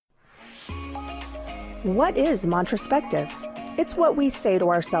What is Mantraspective? It's what we say to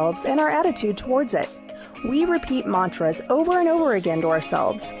ourselves and our attitude towards it. We repeat mantras over and over again to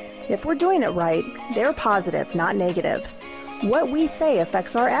ourselves. If we're doing it right, they're positive, not negative. What we say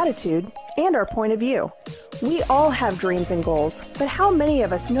affects our attitude and our point of view. We all have dreams and goals, but how many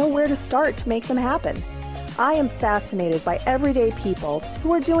of us know where to start to make them happen? I am fascinated by everyday people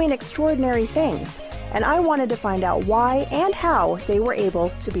who are doing extraordinary things, and I wanted to find out why and how they were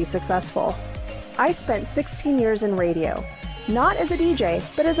able to be successful. I spent 16 years in radio, not as a DJ,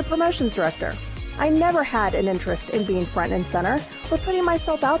 but as a promotions director. I never had an interest in being front and center or putting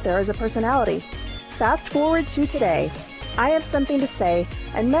myself out there as a personality. Fast forward to today, I have something to say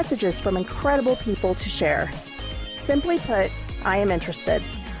and messages from incredible people to share. Simply put, I am interested.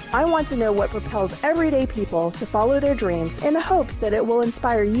 I want to know what propels everyday people to follow their dreams in the hopes that it will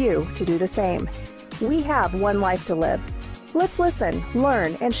inspire you to do the same. We have one life to live. Let's listen,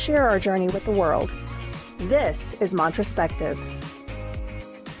 learn, and share our journey with the world. This is Mantraspective.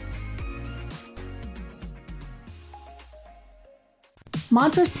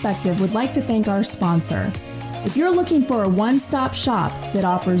 Mantraspective would like to thank our sponsor. If you're looking for a one-stop shop that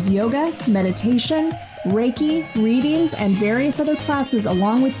offers yoga, meditation, Reiki, readings, and various other classes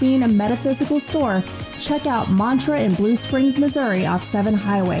along with being a metaphysical store, check out Mantra in Blue Springs, Missouri off 7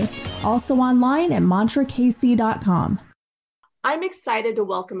 Highway. Also online at mantrakc.com. I'm excited to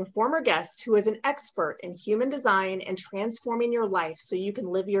welcome a former guest who is an expert in human design and transforming your life so you can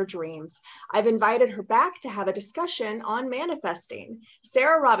live your dreams. I've invited her back to have a discussion on manifesting.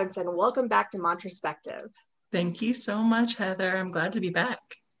 Sarah Robinson, welcome back to Mantraspective. Thank you so much, Heather. I'm glad to be back.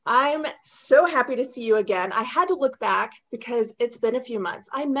 I'm so happy to see you again. I had to look back because it's been a few months.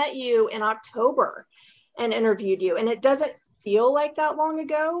 I met you in October and interviewed you, and it doesn't feel like that long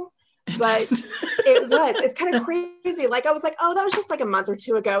ago. But it was. It's kind of crazy. Like I was like, oh, that was just like a month or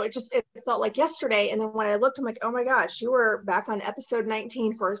two ago. It felt like yesterday. And then when I looked, I'm like, oh my gosh, you were back on episode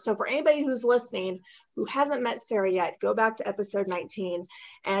 19 so for anybody who's listening who hasn't met Sarah yet, go back to episode 19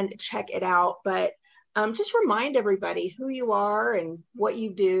 and check it out. But just remind everybody who you are and what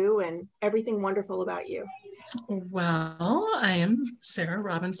you do and everything wonderful about you. Well, I am Sarah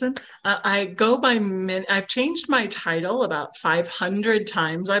Robinson. I go by I've changed my title about 500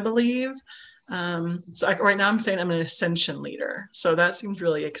 times, I believe. Right now I'm saying I'm an ascension leader. So that seems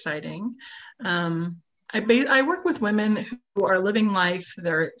really exciting. I work with women who are living life.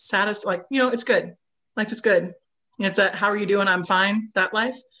 They're satisfied, it's good. Life is good. It's that, how are you doing? I'm fine, that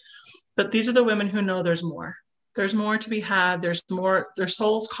life. But these are the women who know there's more. There's more to be had. There's more, their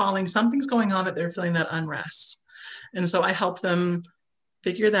soul's calling. Something's going on that they're feeling that unrest. And so I help them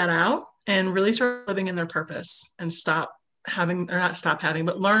figure that out and really start living in their purpose and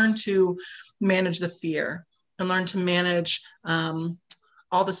learn to manage the fear and learn to manage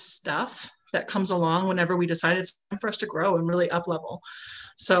all the stuff that comes along whenever we decide it's time for us to grow and really up level.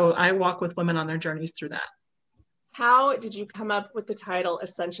 So I walk with women on their journeys through that. How did you come up with the title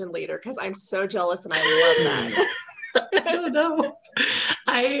Ascension Leader? Because I'm so jealous and I love that. I don't know.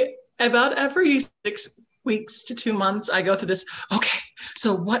 About every 6 weeks to 2 months, I go through this, okay,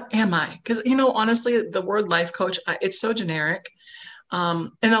 so what am I? Because, honestly, the word life coach, it's so generic.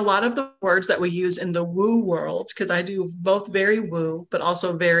 And a lot of the words that we use in the woo world, because I do both very woo, but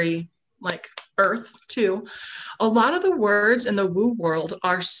also very like earth too. A lot of the words in the woo world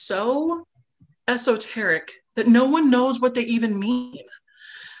are so esoteric that no one knows what they even mean.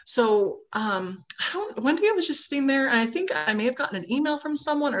 So one day I was just sitting there and I think I may have gotten an email from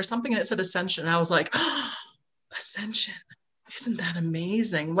someone or something and it said ascension. And I was like, oh, ascension. Isn't that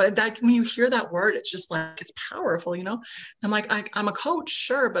amazing? When you hear that word, it's just like, it's powerful, I'm like, I'm a coach,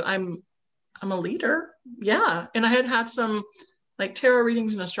 sure, but I'm a leader. Yeah. And I had some like tarot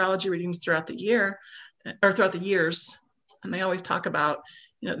readings and astrology readings throughout the year or throughout the years. And they always talk about,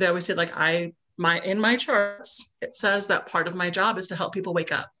 they always say like, in my charts, it says that part of my job is to help people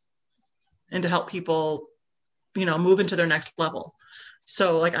wake up and to help people, move into their next level.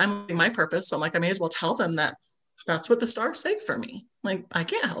 So like, I'm living my purpose. So I'm like, I may as well tell them that that's what the stars say for me. Like, I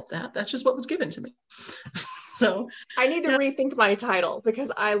can't help that. That's just what was given to me. So I need to rethink my title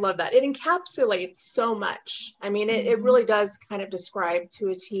because I love that. It encapsulates so much. I mean, it really does kind of describe to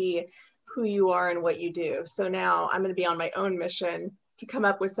a T who you are and what you do. So now I'm going to be on my own mission to come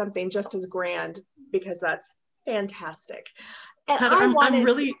up with something just as grand because that's fantastic. And Heather, I'm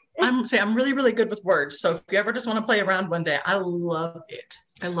really, really good with words. So if you ever just want to play around one day, I love it.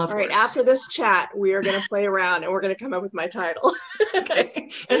 I love All right, words. after this chat, we are going to play around and we're going to come up with my title. Okay.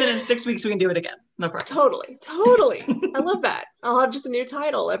 And then in 6 weeks, we can do it again. No problem. Totally. I love that. I'll have just a new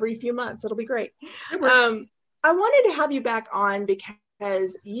title every few months. It'll be great. It works. I wanted to have you back on because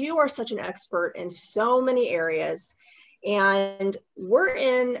because you are such an expert in so many areas. And we're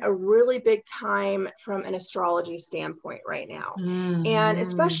in a really big time from an astrology standpoint right now. Mm-hmm. And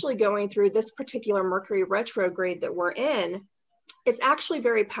especially going through this particular Mercury retrograde that we're in, it's actually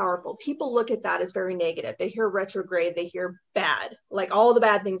very powerful. People look at that as very negative. They hear retrograde, they hear bad, like all the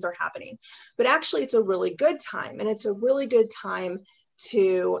bad things are happening. But actually, it's a really good time. And it's a really good time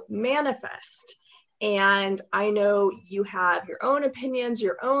to manifest. And I know you have your own opinions,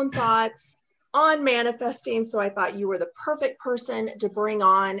 your own thoughts on manifesting. So I thought you were the perfect person to bring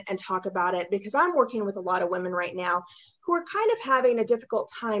on and talk about it, because I'm working with a lot of women right now who are kind of having a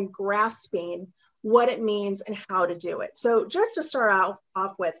difficult time grasping what it means and how to do it. So just to start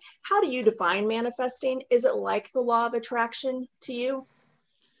off with, how do you define manifesting? Is it like the law of attraction to you?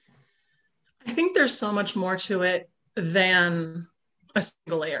 I think there's so much more to it than a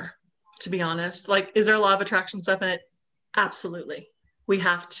single layer, to be honest. Like, is there a law of attraction stuff in it? Absolutely. We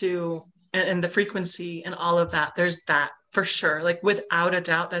have to, and the frequency and all of that, there's that for sure. Like, without a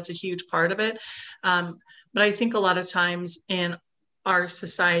doubt, that's a huge part of it. But I think a lot of times in our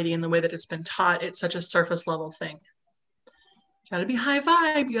society and the way that it's been taught, it's such a surface level thing. You got to be high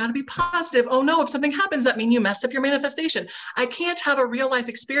vibe. You got to be positive. Oh no, if something happens, that means you messed up your manifestation. I can't have a real life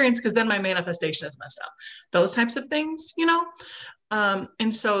experience because then my manifestation is messed up. Those types of things, you know?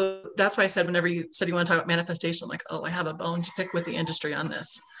 And so that's why I said, whenever you said you want to talk about manifestation, I'm like, oh, I have a bone to pick with the industry on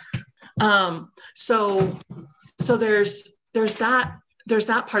this. So there's that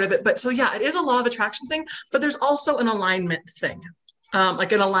part of it. But so yeah, it is a law of attraction thing, but there's also an alignment thing.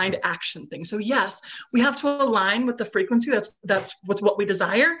 Like an aligned action thing. So yes, we have to align with the frequency. That's with what we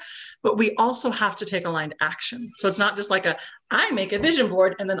desire, but we also have to take aligned action. So it's not just like I make a vision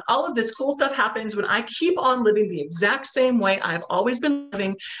board and then all of this cool stuff happens when I keep on living the exact same way I've always been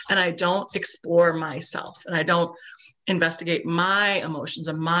living, and I don't explore myself and I don't investigate my emotions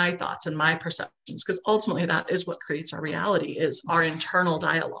and my thoughts and my perceptions, because ultimately that is what creates our reality, is our internal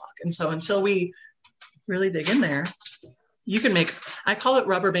dialogue. And so until we really dig in there, you can make, I call it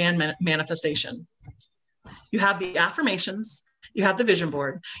rubber band manifestation. You have the affirmations, you have the vision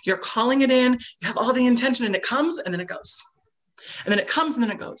board, you're calling it in, you have all the intention, and it comes and then it goes. And then it comes and then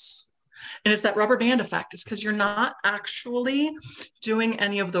it goes. And it's that rubber band effect. It's because you're not actually doing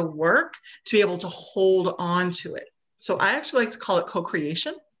any of the work to be able to hold on to it. So I actually like to call it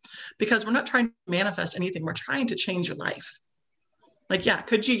co-creation, because we're not trying to manifest anything. We're trying to change your life. Like, yeah,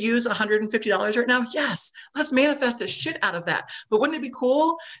 could you use $150 right now? Yes, let's manifest the shit out of that. But wouldn't it be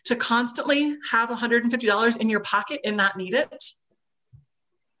cool to constantly have $150 in your pocket and not need it?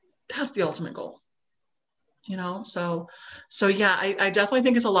 That's the ultimate goal, you know? So yeah, I definitely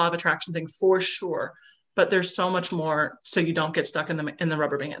think it's a law of attraction thing for sure, but there's so much more, so you don't get stuck in the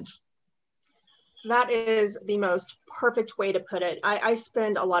rubber band. That is the most perfect way to put it. I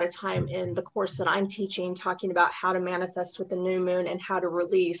spend a lot of time in the course that I'm teaching talking about how to manifest with the new moon and how to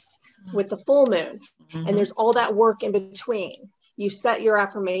release with the full moon. Mm-hmm. And there's all that work in between. You set your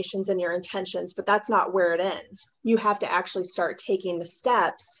affirmations and your intentions, but that's not where it ends. You have to actually start taking the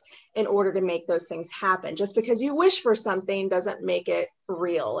steps in order to make those things happen. Just because you wish for something doesn't make it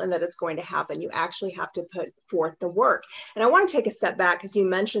real and that it's going to happen. You actually have to put forth the work. And I want to take a step back because you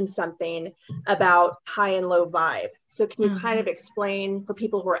mentioned something about high and low vibe. So can you kind of explain for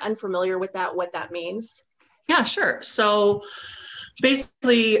people who are unfamiliar with that, what that means? Yeah, sure. So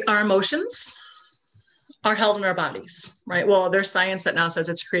basically our emotions are held in our bodies, right? Well, there's science that now says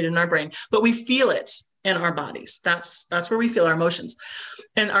it's created in our brain, but we feel it in our bodies. That's where we feel our emotions.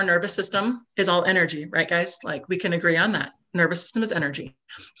 And our nervous system is all energy, right, guys? Like, we can agree on that. Nervous system is energy.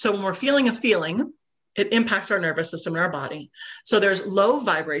 So when we're feeling a feeling, it impacts our nervous system in our body. So there's low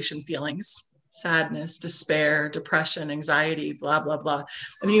vibration feelings, sadness, despair, depression, anxiety, blah, blah, blah.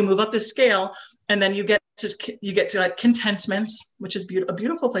 And then you move up the scale, and then you get to like contentment, which is a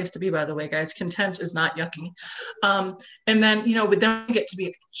beautiful place to be, by the way, guys. Content is not yucky. And then, but then we get to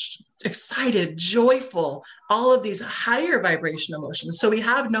be excited, joyful, all of these higher vibration emotions. So we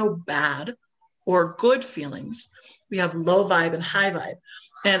have no bad or good feelings. We have low vibe and high vibe.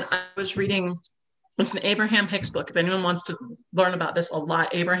 And I was reading, it's an Abraham Hicks book. If anyone wants to learn about this a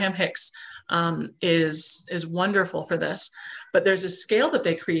lot, Abraham Hicks is wonderful for this. But there's a scale that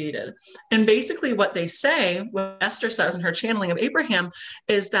they created. And basically what they say, what Esther says in her channeling of Abraham,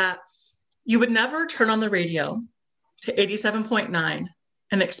 is that you would never turn on the radio to 87.9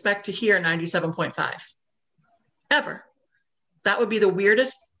 and expect to hear 97.5. Ever. That would be the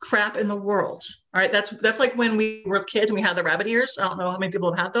weirdest crap in the world. All right. That's like when we were kids and we had the rabbit ears. I don't know how many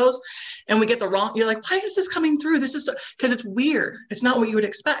people have had those. And we get the wrong, you're like, why is this coming through? This is because it's weird. It's not what you would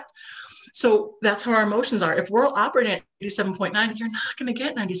expect. So that's how our emotions are. If we're operating at 87.9, you're not going to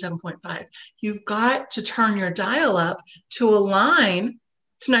get 97.5. You've got to turn your dial up to align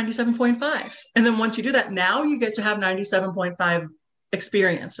to 97.5. And then once you do that, now you get to have 97.5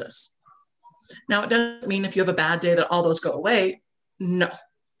 experiences. Now, it doesn't mean if you have a bad day that all those go away. No,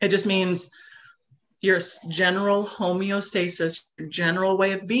 it just means your general homeostasis, your general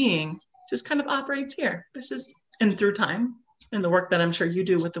way of being just kind of operates here. This is, and through time, and the work that I'm sure you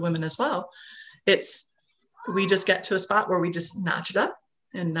do with the women as well, we just get to a spot where we just notch it up,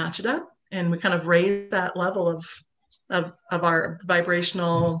 and we kind of raise that level of our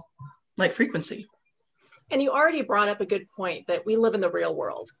vibrational like frequency. And you already brought up a good point that we live in the real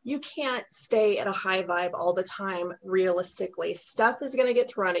world. You can't stay at a high vibe all the time, realistically. Stuff is going to get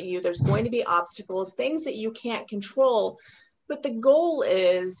thrown at you. There's going to be obstacles, things that you can't control. But the goal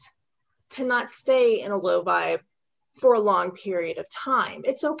is to not stay in a low vibe for a long period of time.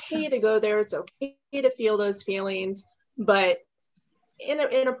 It's okay to go there. It's okay to feel those feelings. But in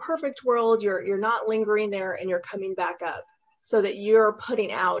a perfect world, you're not lingering there and you're coming back up so that you're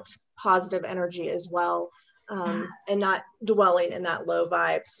putting out positive energy as well, and not dwelling in that low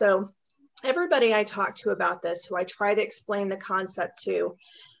vibe. So everybody I talk to about this, who I try to explain the concept to,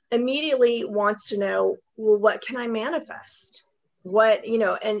 immediately wants to know, well, what can I manifest? What,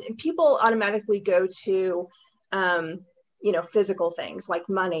 and people automatically go to, physical things like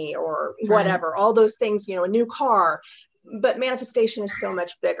money or whatever, all those things, a new car. But manifestation is so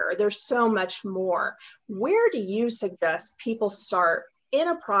much bigger. There's so much more. Where do you suggest people start in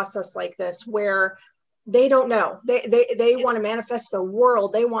a process like this where they don't know? They want to manifest the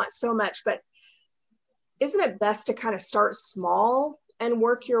world. They want so much, but isn't it best to kind of start small and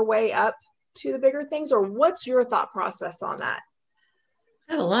work your way up to the bigger things? Or what's your thought process on that?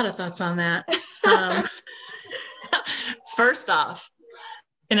 I have a lot of thoughts on that. First off,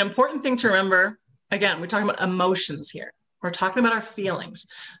 an important thing to remember, again, we're talking about emotions here. We're talking about our feelings.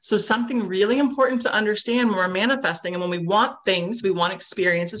 So something really important to understand when we're manifesting and when we want things, we want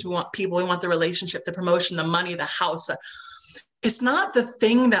experiences, we want people, we want the relationship, the promotion, the money, the house. It's not the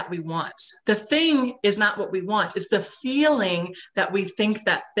thing that we want. The thing is not what we want. It's the feeling that we think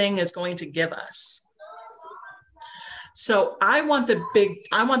that thing is going to give us. So I want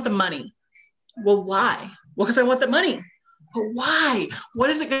the money. Well, why? Well, because I want the money. But why? What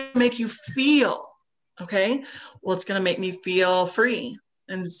is it going to make you feel? Okay. Well, it's going to make me feel free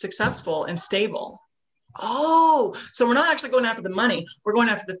and successful and stable. Oh, so we're not actually going after the money. We're going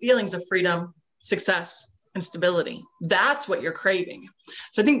after the feelings of freedom, success, and stability. That's what you're craving.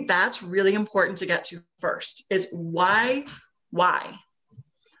 So I think that's really important to get to first is why?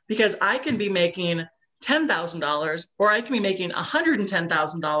 Because I can be making $10,000 or I can be making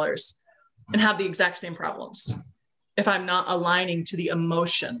 $110,000 and have the exact same problems if I'm not aligning to the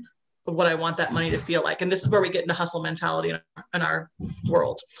emotion of what I want that money to feel like. And this is where we get into hustle mentality in our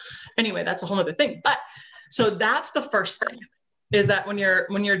world. Anyway, that's a whole other thing. But so that's the first thing, is that when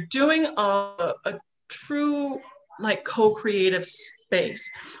you're doing a true like co-creative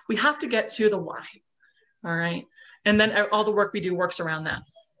space, we have to get to the why. All right. And then all the work we do works around that.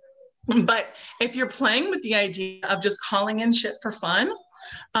 But if you're playing with the idea of just calling in shit for fun,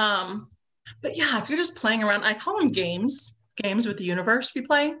 but yeah, if you're just playing around, I call them games with the universe we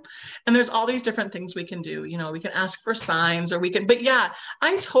play. And there's all these different things we can do. We can ask for signs but yeah,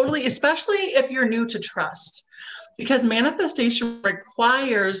 I totally, especially if you're new to trust, because manifestation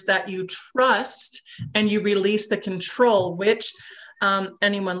requires that you trust and you release the control, which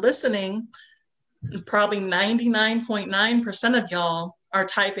anyone listening, probably 99.9% of y'all are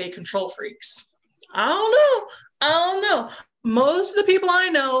type A control freaks. I don't know. Most of the people I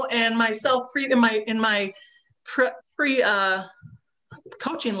know and myself in my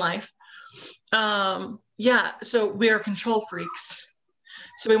coaching life. So we are control freaks.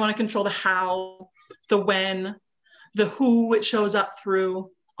 So we want to control the how, the when, the who it shows up through,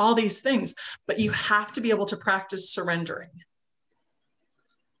 all these things. But you have to be able to practice surrendering.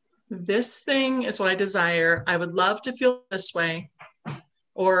 This thing is what I desire. I would love to feel this way.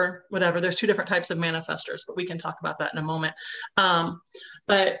 Or whatever. There's two different types of manifestors, but we can talk about that in a moment.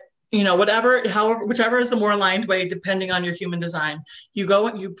 But whichever is the more aligned way, depending on your human design, you go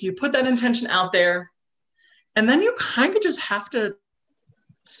and you put that intention out there, and then you kind of just have to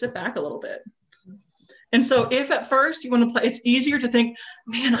sit back a little bit. And so if at first you want to play, it's easier to think,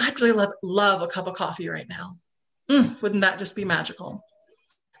 man, I'd really love a cup of coffee right now. Wouldn't that just be magical?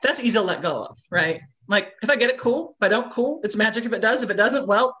 That's easy to let go of, right? Like if I get it, cool. If I don't, cool. It's magic if it does. If it doesn't,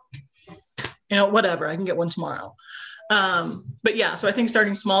 well, whatever. I can get one tomorrow. But yeah, so I think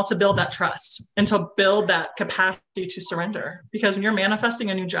starting small to build that trust and to build that capacity to surrender, because when you're manifesting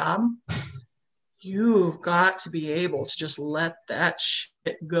a new job, you've got to be able to just let that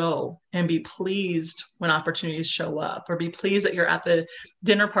shit go and be pleased when opportunities show up, or be pleased that you're at the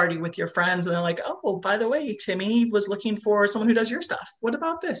dinner party with your friends and they're like, oh, by the way, Timmy was looking for someone who does your stuff. What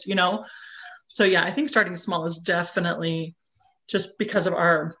about this? You know? So yeah, I think starting small is definitely, just because of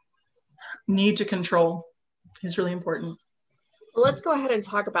our need to control, is really important. Well, let's go ahead and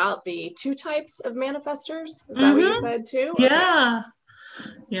talk about the 2 types of manifestors. Is that what you said too? Yeah.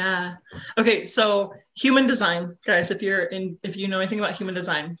 Okay. Yeah. Okay. So human design, guys, if you know anything about human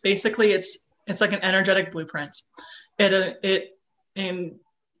design, basically it's like an energetic blueprint. It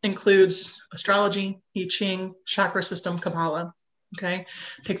includes astrology, I Ching, chakra system, Kabbalah. Okay.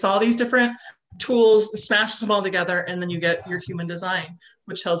 Takes all these different tools, smashes them all together, and then you get your human design,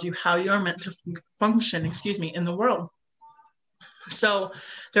 which tells you how you are meant to function, in the world. So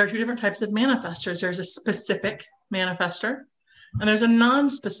there are 2 different types of manifestors. There's a specific manifestor, and there's a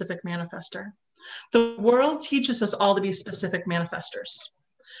non-specific manifestor. The world teaches us all to be specific manifestors.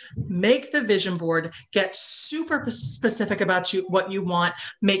 Make the vision board, get super specific about what you want.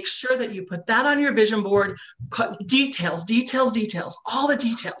 Make sure that you put that on your vision board. Details, all the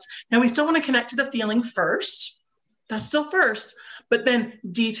details. Now, we still want to connect to the feeling first. That's still first, but then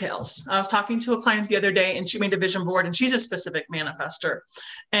details. I was talking to a client the other day, and she made a vision board, and she's a specific manifestor.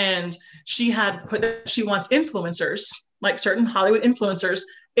 And she had put that she wants influencers, like certain Hollywood influencers,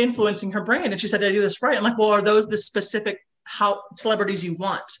 influencing her brand. And she said, did I do this right? I'm like, well, are those the specific celebrities you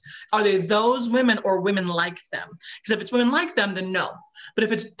want? Are they those women or women like them? Because if it's women like them, then no. But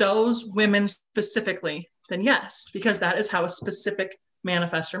if it's those women specifically, then yes, because that is how a specific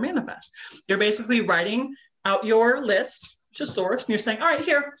manifestor manifests. You're basically writing out your list to source, and you're saying, all right,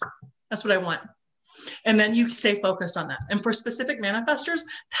 here, that's what I want. And then you stay focused on that. And for specific manifestors,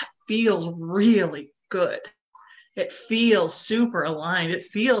 that feels really good. It feels super aligned. It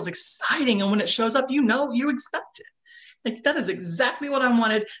feels exciting. And when it shows up, you know, you expect it. Like, that is exactly what I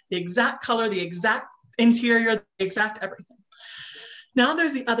wanted, the exact color, the exact interior, the exact everything. Now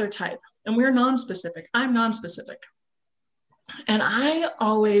there's the other type, and we're non-specific. I'm non-specific. And I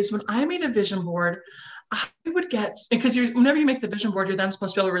always, when I made a vision board, I would get, because whenever you make the vision board, you're then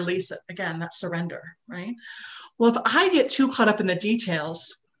supposed to be able to release it. Again, that's surrender, right? Well, if I get too caught up in the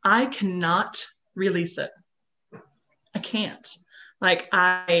details, I cannot release it. I can't. Like,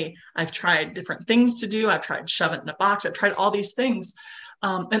 I've tried different things to do. I've tried shove it in a box. I've tried all these things.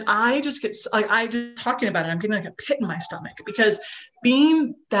 And I just get, like, I just talking about it, I'm getting like a pit in my stomach, because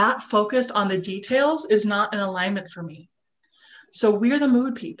being that focused on the details is not an alignment for me. So we're the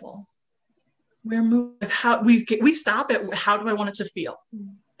mood people. We're mood, how we stop at how do I want it to feel?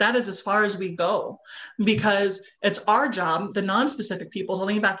 That is as far as we go, because it's our job, the non-specific people, to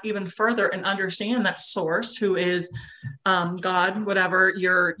lean back even further and understand that source, who is God, whatever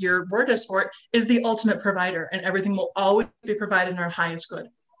your word is for it, is the ultimate provider, and everything will always be provided in our highest good.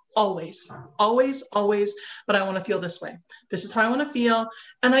 Always, always, always. But I want to feel this way. This is how I want to feel.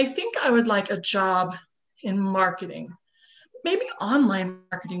 And I think I would like a job in marketing. Maybe online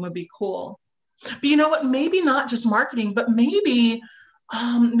marketing would be cool. But you know what? Maybe not just marketing, but maybe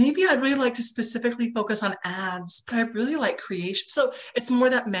I'd really like to specifically focus on ads, but I really like creation. So it's more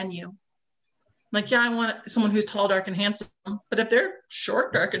that menu. Like, yeah, I want someone who's tall, dark, and handsome, but if they're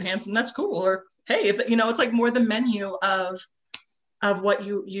short, dark, and handsome, that's cool. Or, hey, if you know, it's like more the menu of what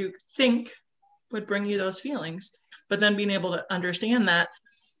you think would bring you those feelings, but then being able to understand that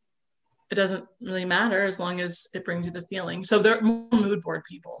it doesn't really matter as long as it brings you the feeling. So they're more mood board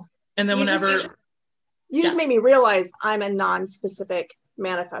people. And then you just made me realize I'm a non-specific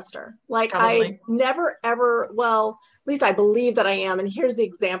manifestor. Like, probably. I never ever, well, at least I believe that I am. And here's the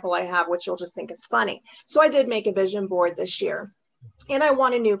example I have, which you'll just think is funny. So I did make a vision board this year, and I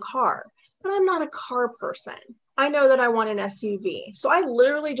want a new car, but I'm not a car person. I know that I want an SUV. So I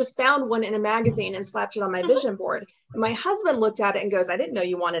literally just found one in a magazine and slapped it on my vision board. And my husband looked at it and goes, I didn't know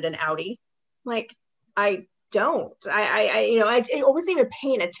you wanted an Audi. Like, I don't. I wasn't even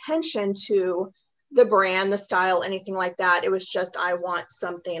paying attention to the brand, the style, anything like that. It was just, I want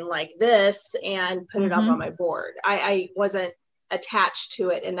something like this, and put it up on my board. I wasn't attached to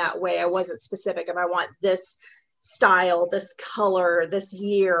it in that way. I wasn't specific if I want this style, this color, this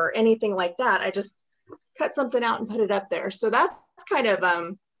year, anything like that. I just cut something out and put it up there. So that's kind of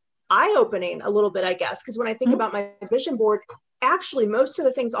eye-opening a little bit, I guess, because when I think about my vision board, actually most of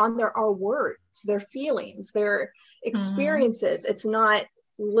the things on there are words, they're feelings, they're experiences. It's not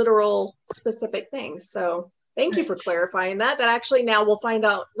literal specific things. So Thank you for clarifying that. That actually now we'll find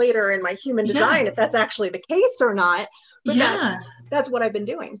out later in my human design if that's actually the case or not. But that's what I've been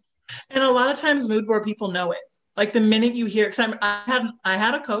doing. And a lot of times mood board people know it. Like the minute you hear, because I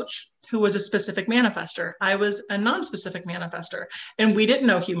had a coach who was a specific manifester. I was a non-specific manifester, and we didn't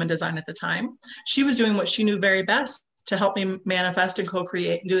know human design at the time. She was doing what she knew very best to help me manifest and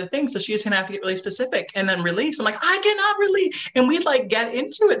co-create and do the things. So she was going to have to get really specific and then release. I'm like, I cannot release. And we'd like get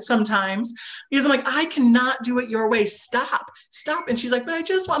into it sometimes because I'm like, I cannot do it your way. Stop. And she's like, but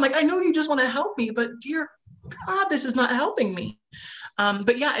I'm like, I know you just want to help me, but dear God, this is not helping me.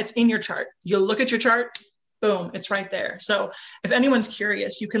 But yeah, it's in your chart. You'll look at your chart, boom, it's right there. So if anyone's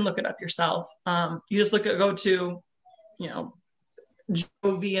curious, you can look it up yourself. You just go to,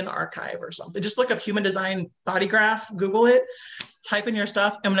 Jovian archive or something. Just look up human design body graph, Google it, type in your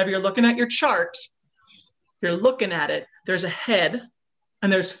stuff. And whenever you're looking at your chart, you're looking at it, there's a head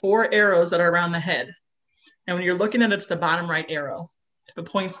and there's 4 arrows that are around the head. And when you're looking at it, it's the bottom right arrow. If it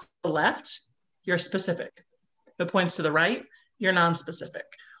points to the left, you're specific. If it points to the right, you're non-specific.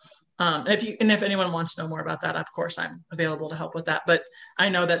 And if anyone wants to know more about that, of course, I'm available to help with that. But I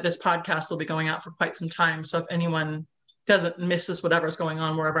know that this podcast will be going out for quite some time. So if anyone doesn't miss this, whatever's going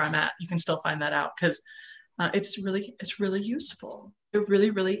on wherever I'm at, you can still find that out because it's really useful. It really,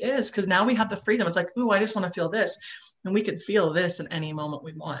 really is. Because now we have the freedom. It's like, ooh, I just want to feel this. And we can feel this in any moment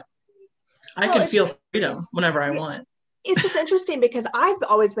we want. I can feel freedom whenever I want. It's just interesting because I've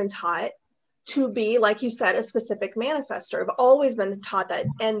always been taught to be, like you said, a specific manifester. I've always been taught that.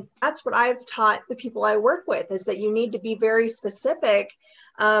 And that's what I've taught the people I work with is that you need to be very specific.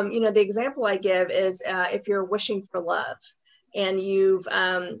 The example I give is if you're wishing for love and you've,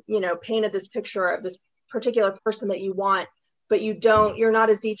 painted this picture of this particular person that you want, but you're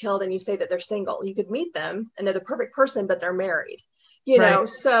not as detailed and you say that they're single. You could meet them and they're the perfect person, but they're married, know?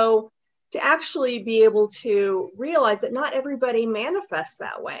 So to actually be able to realize that not everybody manifests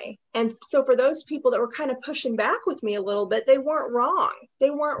that way. And so for those people that were kind of pushing back with me a little bit, they weren't wrong. They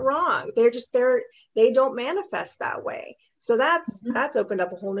don't manifest that way. So that's opened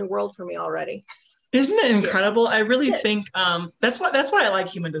up a whole new world for me already. Isn't it incredible? I really think that's why I like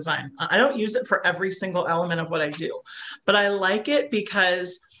human design. I don't use it for every single element of what I do, but I like it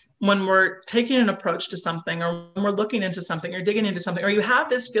because when we're taking an approach to something or when we're looking into something or digging into something, or you have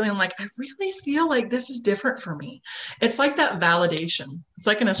this feeling like, I really feel like this is different for me. It's like that validation. It's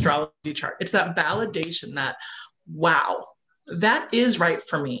like an astrology chart. It's that validation that, wow, that is right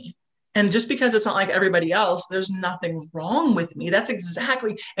for me. And just because it's not like everybody else, there's nothing wrong with me. That's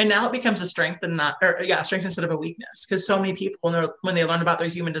exactly. And now it becomes a strength strength instead of a weakness. Because so many people, when they learn about their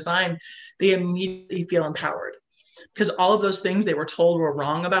human design, they immediately feel empowered. Because all of those things they were told were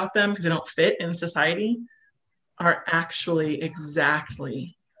wrong about them because they don't fit in society are actually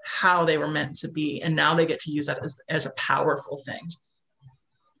exactly how they were meant to be. And now they get to use that as a powerful thing.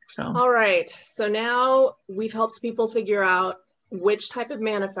 So, all right. So now we've helped people figure out which type of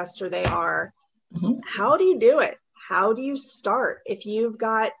manifester they are. Mm-hmm. How do you do it? How do you start? If you've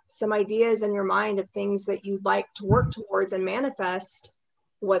got some ideas in your mind of things that you'd like to work towards and manifest,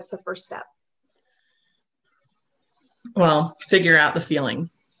 what's the first step? Well, figure out the feeling.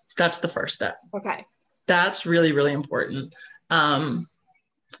 That's the first step. Okay. That's really, really important.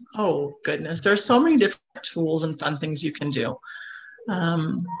 Oh goodness. There's so many different tools and fun things you can do.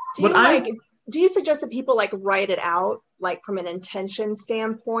 Do you suggest that people write it out, from an intention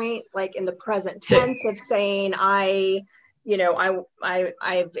standpoint, in the present tense of saying, I've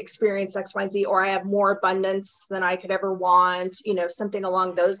experienced X, Y, Z, or I have more abundance than I could ever want, something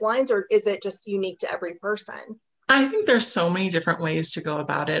along those lines, or is it just unique to every person? I think there's so many different ways to go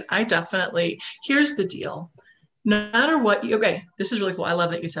about it. Here's the deal. No matter what this is really cool. I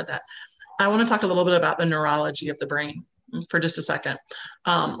love that you said that. I want to talk a little bit about the neurology of the brain for just a second,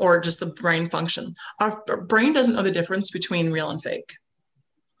 or just the brain function. Our brain doesn't know the difference between real and fake.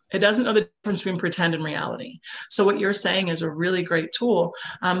 It doesn't know the difference between pretend and reality. So what you're saying is a really great tool.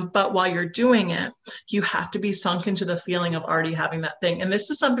 But while you're doing it, you have to be sunk into the feeling of already having that thing. And this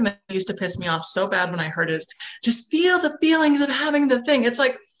is something that used to piss me off so bad when I heard is just feel the feelings of having the thing. It's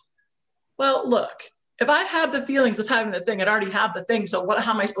like, well, look, if I have the feelings of having the thing, I'd already have the thing. So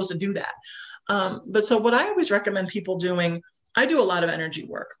how am I supposed to do that? So what I always recommend people doing, I do a lot of energy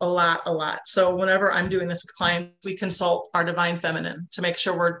work, a lot. So whenever I'm doing this with clients, we consult our divine feminine to make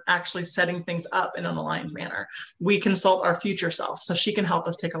sure we're actually setting things up in an aligned manner. We consult our future self so she can help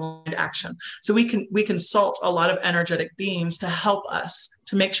us take aligned action. So we consult a lot of energetic beings to help us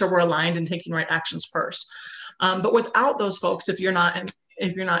to make sure we're aligned and taking right actions first. But without those folks, if you're not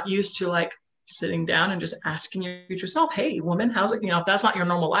used to sitting down and just asking your future self, hey woman, how's it? If that's not your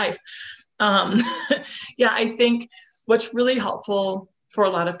normal life, Um, yeah, I think what's really helpful for a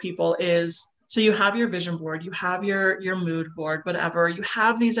lot of people is, so you have your vision board, you have your mood board, whatever, you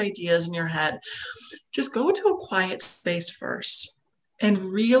have these ideas in your head. Just go to a quiet space first and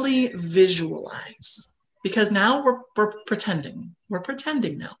really visualize, because now we're pretending. We're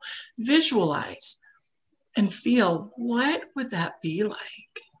pretending now. Visualize and feel, what would that be like?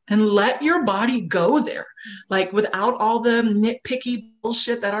 And let your body go there, like without all the nitpicky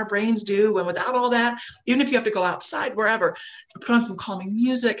bullshit that our brains do, and without all that, even if you have to go outside, wherever, put on some calming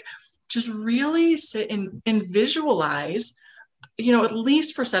music, just really sit and visualize, at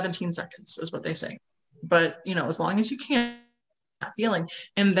least for 17 seconds is what they say. But, as long as you can, that feeling.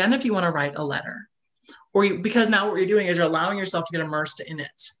 And then if you want to write a letter, because now what you're doing is you're allowing yourself to get immersed in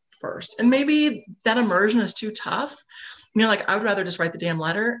it first. And maybe that immersion is too tough. Like, I would rather just write the damn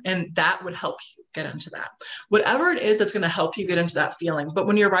letter, and that would help you get into that. Whatever it is that's going to help you get into that feeling. But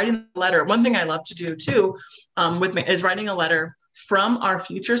when you're writing the letter, one thing I love to do too, with me, is writing a letter from our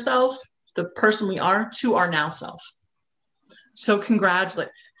future self, the person we are, to our now self. So congratulate.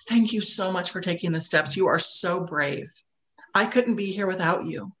 Thank you so much for taking the steps. You are so brave. I couldn't be here without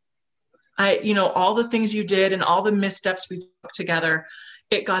you. All the things you did and all the missteps we took together,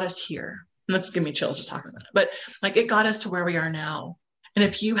 it got us here. And that's giving me chills just talking about it. But it got us to where we are now. And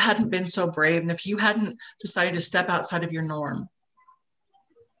if you hadn't been so brave, and if you hadn't decided to step outside of your norm,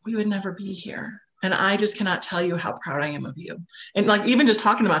 we would never be here. And I just cannot tell you how proud I am of you. And even just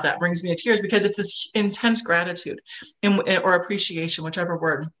talking about that brings me to tears, because it's this intense gratitude or appreciation, whichever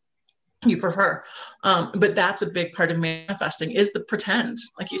word you prefer. But that's a big part of manifesting, is the pretend.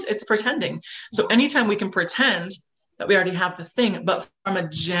 Like you said, it's pretending. So anytime we can pretend that we already have the thing, but from a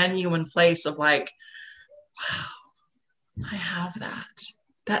genuine place of wow, I have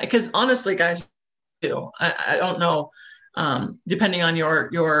that, because honestly, guys, I don't know, depending on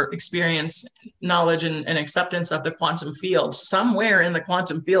your experience, knowledge, and acceptance of the quantum field, somewhere in the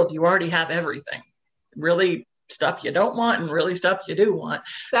quantum field, you already have everything. Really, stuff you don't want, and really stuff you do want.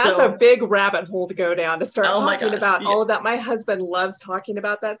 That's a big rabbit hole to go down, to start talking about all of that. My husband loves talking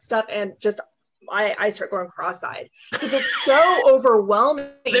about that stuff, and just I start going cross-eyed, because it's so overwhelming.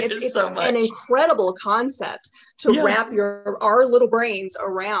 It's so an incredible concept to wrap our little brains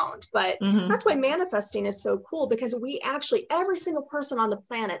around. But that's why manifesting is so cool, because every single person on the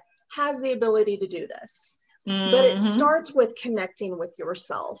planet has the ability to do this. But it starts with connecting with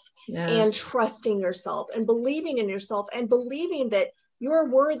yourself and trusting yourself and believing in yourself and believing that you're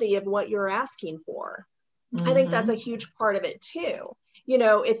worthy of what you're asking for. I think that's a huge part of it too.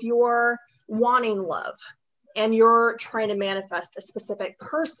 If you're wanting love and you're trying to manifest a specific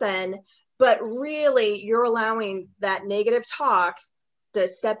person, but really you're allowing that negative talk to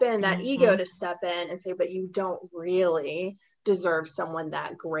step in, that ego to step in and say, but you don't really deserve someone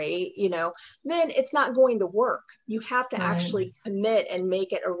that great, then it's not going to work. You have to actually commit and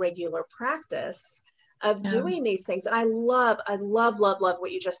make it a regular practice of doing these things. And I love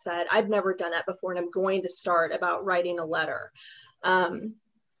what you just said. I've never done that before, and I'm going to start, about writing a letter.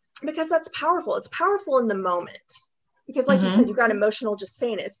 Because that's powerful. It's powerful in the moment, because like you said, you got emotional just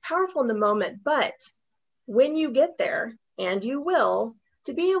saying it. It's powerful in the moment, but when you get there, and you will,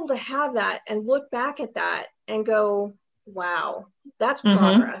 to be able to have that and look back at that and go, wow, that's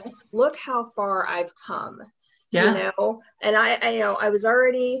progress. Look how far I've come. And I was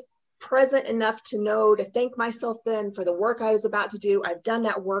already present enough to know to thank myself then for the work I was about to do. I've done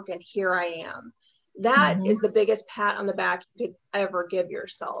that work, and here I am. That is the biggest pat on the back you could ever give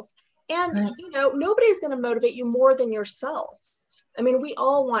yourself. And, nobody's going to motivate you more than yourself. I mean, we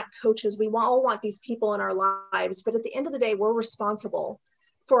all want coaches. We all want these people in our lives. But at the end of the day, we're responsible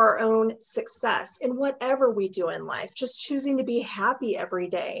for our own success in whatever we do in life. Just choosing to be happy every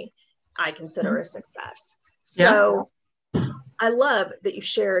day, I consider a success. So I love that you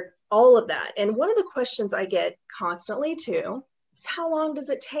shared all of that. And one of the questions I get constantly too is, how long does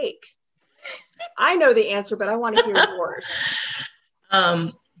it take? I know the answer, but I want to hear yours.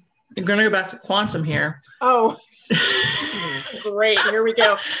 I'm going to go back to quantum here. Oh, great. Here we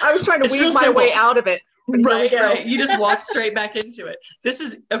go. I was trying to weave my way out of it. Right. You just walked straight back into it. This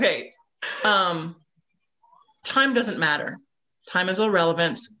is okay. Time doesn't matter. Time is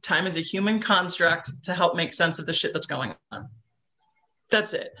irrelevant. Time is a human construct to help make sense of the shit that's going on.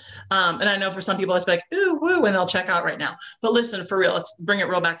 That's it. And I know for some people, it's like, ooh, woo, and they'll check out right now. But listen, for real, let's bring it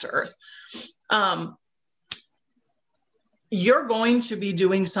real back to earth. You're going to be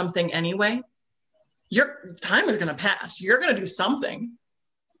doing something anyway. Your time is going to pass. You're going to do something.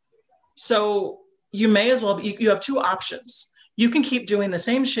 So you may as well, you have two options. You can keep doing the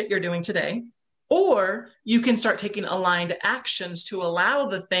same shit you're doing today, or you can start taking aligned actions to allow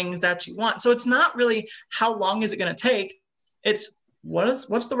the things that you want. So it's not really how long is it going to take? It's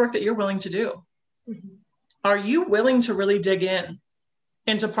what's the work that you're willing to do? Mm-hmm. Are you willing to really dig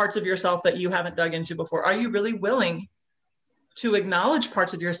into parts of yourself that you haven't dug into before? Are you really willing to acknowledge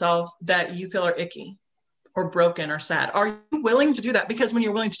parts of yourself that you feel are icky or broken or sad? Are you willing to do that? Because when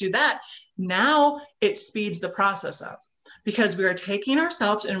you're willing to do that, now it speeds the process up, because we are taking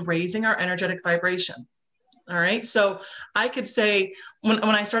ourselves and raising our energetic vibration. All right. So I could say when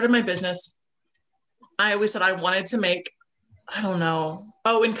I started my business, I always said I wanted to make, I don't know.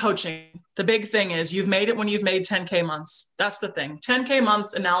 Oh, in coaching, the big thing is you've made it when you've made 10K months. That's the thing. 10K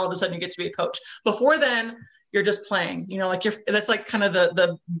months. And now all of a sudden you get to be a coach. Before then, you're just playing, like that's like kind of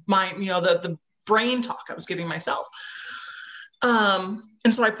the mind, the brain talk I was giving myself.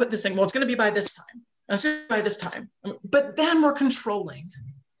 And so I put this thing, well, it's going to be by this time. It's going to be by this time. But then we're controlling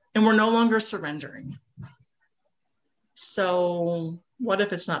and we're no longer surrendering. So what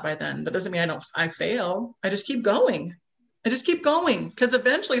if it's not by then? That doesn't mean I fail. I just keep going. Because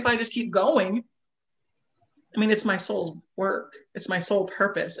eventually if I just keep going, it's my soul's work. It's my soul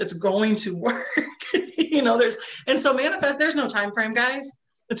purpose. It's going to work. And so manifest, there's no time frame, guys.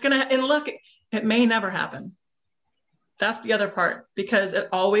 And look, it may never happen. That's the other part, because it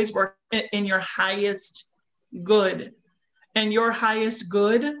always works in your highest good. And your highest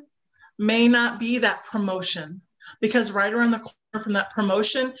good may not be that promotion, because right around the corner from that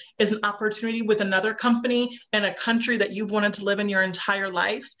promotion is an opportunity with another company in a country that you've wanted to live in your entire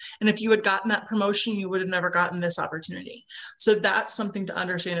life. And if you had gotten that promotion, you would have never gotten this opportunity. So that's something to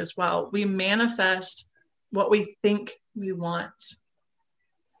understand as well. We manifest what we think we want,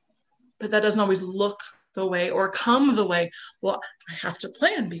 but that doesn't always look the way or come the way. Well, I have to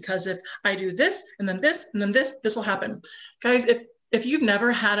plan, because if I do this and then this and then this will happen. Guys, if you've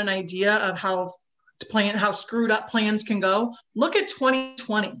never had an idea of how screwed up plans can go, look at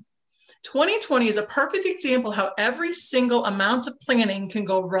 2020. 2020 is a perfect example how every single amount of planning can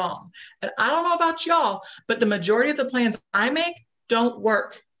go wrong. And I don't know about y'all, but the majority of the plans I make don't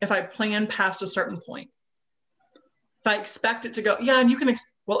work if I plan past a certain point. If I expect it to go, yeah, and you can,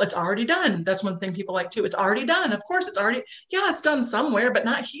 well, it's already done. That's one thing people like too. It's already done. Of course, it's done somewhere, but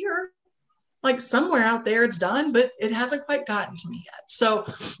not here. Like somewhere out there it's done, but it hasn't quite gotten to me yet. So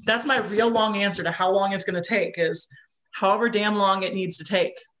that's my real long answer to how long it's going to take, is however damn long it needs to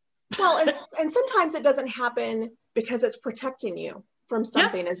take. Well, and sometimes it doesn't happen because it's protecting you from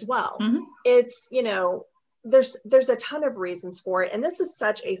something as well. Mm-hmm. It's, there's a ton of reasons for it. And this is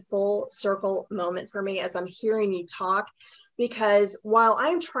such a full circle moment for me as I'm hearing you talk, because while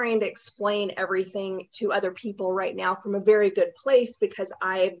I'm trying to explain everything to other people right now from a very good place, because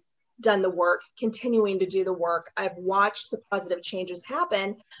I've done the work, continuing to do the work, I've watched the positive changes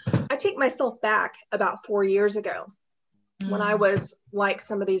happen, I take myself back about 4 years ago when I was like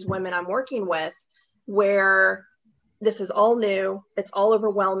some of these women I'm working with, where this is all new, it's all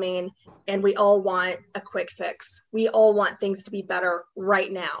overwhelming, and we all want a quick fix. We all want things to be better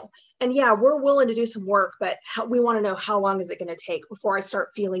right now. And yeah, we're willing to do some work, but we want to know how long is it going to take before I start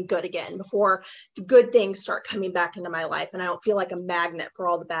feeling good again, before the good things start coming back into my life and I don't feel like a magnet for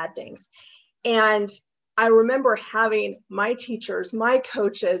all the bad things. And I remember having my teachers, my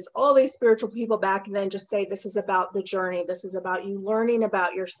coaches, all these spiritual people back then just say, this is about the journey. This is about you learning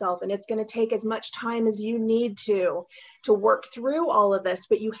about yourself. And it's going to take as much time as you need to work through all of this.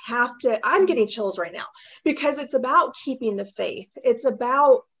 But you have to, I'm getting chills right now, because it's about keeping the faith. It's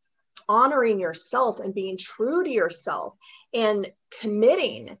about honoring yourself and being true to yourself and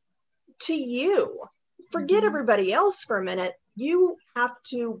committing to you. Forget everybody else for a minute. You have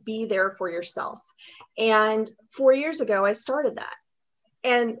to be there for yourself. And 4 years ago, I started that.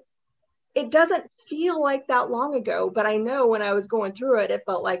 And it doesn't feel like that long ago, but I know when I was going through it, it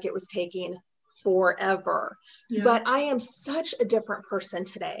felt like it was taking forever. Yeah. But I am such a different person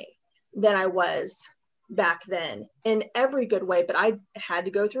today than I was back then in every good way. But I had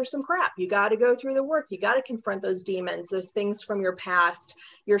to go through some crap. You got to go through the work. You got to confront those demons, those things from your past,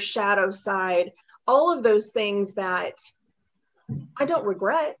 your shadow side, all of those things that I don't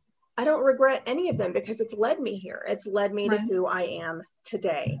regret. I don't regret any of them, because it's led me here. It's led me to who I am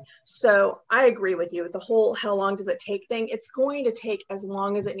today. So I agree with you with the whole how long does it take thing. It's going to take as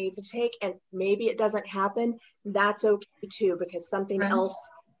long as it needs to take. And maybe it doesn't happen. That's okay too, because something else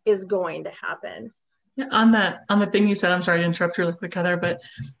is going to happen. Yeah, on the thing you said, I'm sorry to interrupt you really quick, Heather, but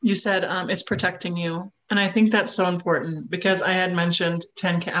you said it's protecting you. And I think that's so important, because I had mentioned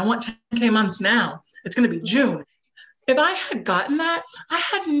 10K. I want 10K months now. It's going to be June. If I had gotten that, I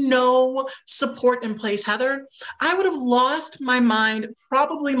had no support in place, Heather, I would have lost my mind,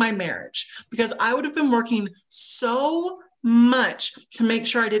 probably my marriage, because I would have been working so much to make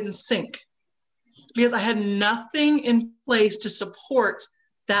sure I didn't sink, because I had nothing in place to support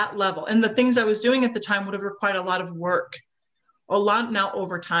that level. And the things I was doing at the time would have required a lot of work. A lot now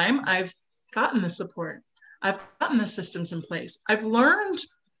over time, I've gotten the support. I've gotten the systems in place. I've learned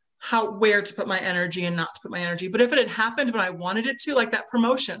where to put my energy and not to put my energy. But if it had happened when I wanted it to, like that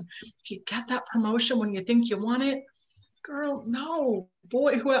promotion, if you get that promotion when you think you want it, girl, no,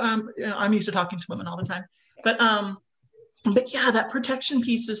 boy, I'm used to talking to women all the time. But yeah, that protection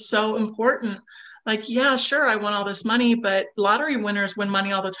piece is so important. Like, yeah, sure, I won all this money, but lottery winners win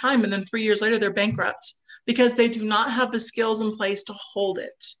money all the time. And then 3 years later, they're bankrupt because they do not have the skills in place to hold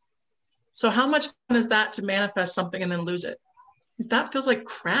it. So how much fun is that to manifest something and then lose it? That feels like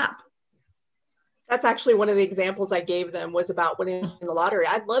crap. That's actually one of the examples I gave them, was about winning the lottery.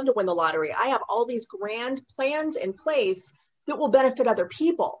 I'd love to win the lottery. I have all these grand plans in place that will benefit other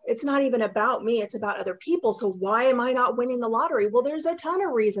people. It's not even about me, it's about other people. So why am I not winning the lottery? Well, there's a ton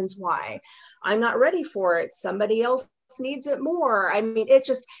of reasons why. I'm not ready for it. Somebody else needs it more. I mean,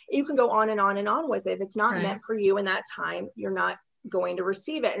 you can go on and on and on with it. If it's not meant for you in that time, you're not going to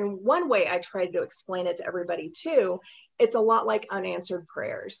receive it. And one way I tried to explain it to everybody too, it's a lot like unanswered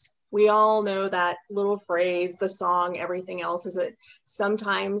prayers. We all know that little phrase, the song, everything else, is that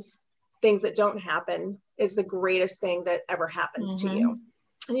sometimes things that don't happen is the greatest thing that ever happens to you.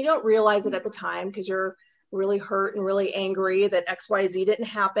 And you don't realize it at the time because you're really hurt and really angry that XYZ didn't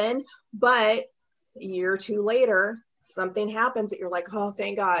happen. But a year or two later, something happens that you're like, oh,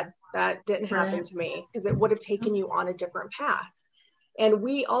 thank God that didn't happen to me, because it would have taken you on a different path. And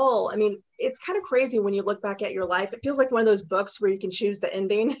we all, I mean, it's kind of crazy when you look back at your life. It feels like one of those books where you can choose the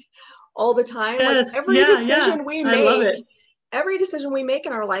ending all the time. Yes, like every decision we make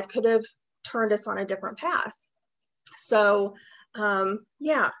in our life could have turned us on a different path. So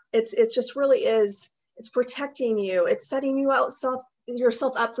it just really is, it's protecting you. It's setting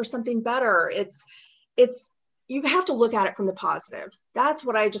yourself up for something better. You have to look at it from the positive. That's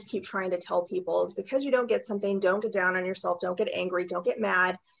what I just keep trying to tell people, is because you don't get something, don't get down on yourself, don't get angry, don't get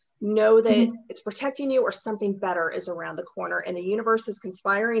mad. Know that it's protecting you, or something better is around the corner, and the universe is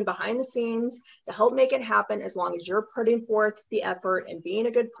conspiring behind the scenes to help make it happen, as long as you're putting forth the effort and being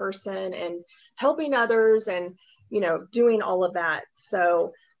a good person and helping others and, doing all of that.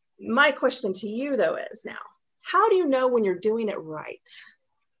 So my question to you though is, now, how do you know when you're doing it right?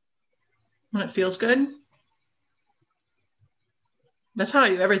 When it feels good. That's how I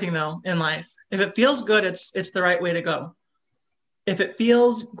do everything though in life. If it feels good, it's the right way to go. If it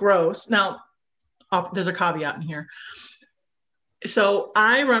feels gross, now there's a caveat in here. So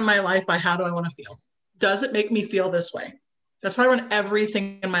I run my life by, how do I want to feel? Does it make me feel this way? That's how I run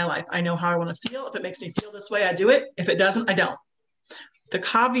everything in my life. I know how I want to feel. If it makes me feel this way, I do it. If it doesn't, I don't. The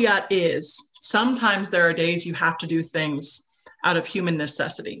caveat is, sometimes there are days you have to do things out of human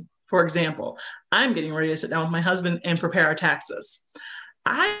necessity. For example, I'm getting ready to sit down with my husband and prepare our taxes.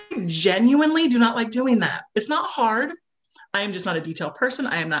 I genuinely do not like doing that. It's not hard. I am just not a detailed person.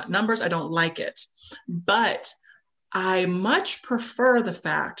 I am not numbers. I don't like it. But I much prefer the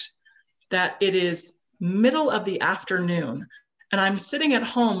fact that it is middle of the afternoon and I'm sitting at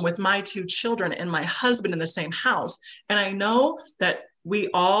home with my 2 children and my husband in the same house. And I know that we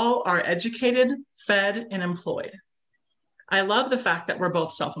all are educated, fed, and employed. I love the fact that we're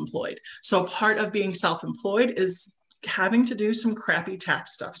both self-employed. So part of being self-employed is having to do some crappy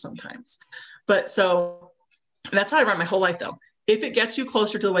tax stuff sometimes. But so that's how I run my whole life though. If it gets you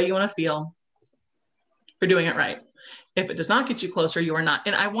closer to the way you want to feel, you're doing it right. If it does not get you closer, you are not.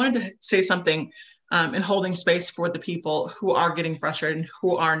 And I wanted to say something in holding space for the people who are getting frustrated and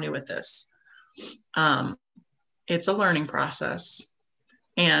who are new at this. It's a learning process.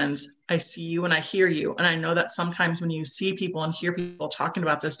 And I see you and I hear you. And I know that sometimes when you see people and hear people talking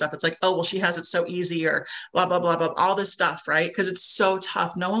about this stuff, it's like, oh, well, she has it so easy, or blah, blah, blah, blah, all this stuff, right? Because it's so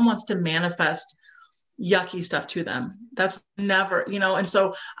tough. No one wants to manifest yucky stuff to them. That's never, and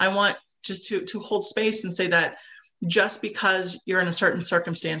so I want just to hold space and say that just because you're in a certain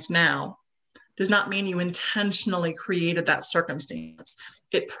circumstance now does not mean you intentionally created that circumstance.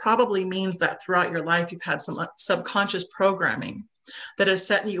 It probably means that throughout your life, you've had some subconscious programming that has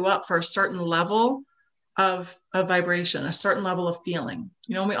set you up for a certain level of vibration, a certain level of feeling.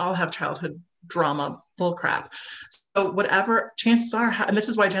 We all have childhood drama, bullcrap. So whatever chances are, and this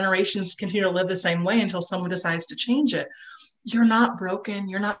is why generations continue to live the same way until someone decides to change it. you're not broken.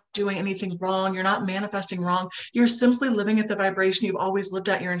 You're not doing anything wrong. You're not manifesting wrong. You're simply living at the vibration you've always lived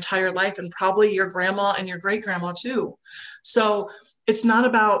at your entire life, and probably your grandma and your great grandma too. So it's not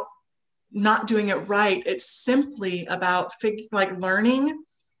about not doing it right. It's simply about learning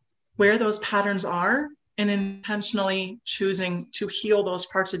where those patterns are and intentionally choosing to heal those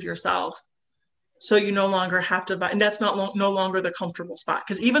parts of yourself. So you no longer have to, and that's no longer the comfortable spot.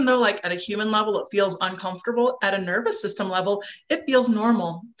 Because even though like at a human level, it feels uncomfortable, at a nervous system level, it feels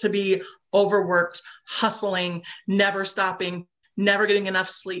normal to be overworked, hustling, never stopping, never getting enough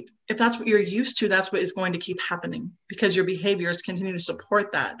sleep. If that's what you're used to, that's what is going to keep happening, because your behaviors continue to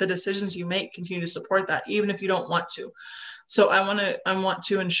support that. The decisions you make continue to support that, even if you don't want to. So I want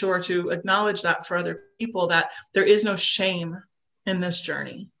to ensure to acknowledge that for other people, that there is no shame in this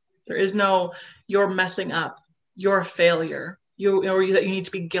journey. There is no, you're messing up, you're a failure, or that you need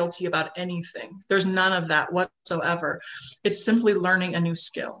to be guilty about anything. There's none of that whatsoever. It's simply learning a new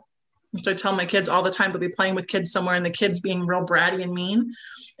skill. Which I tell my kids all the time. They'll be playing with kids somewhere and the kids being real bratty and mean.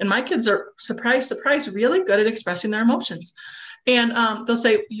 And my kids are, surprise, really good at expressing their emotions. And they'll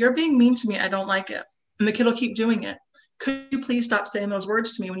say, you're being mean to me. I don't like it. And the kid will keep doing it. Could you please stop saying those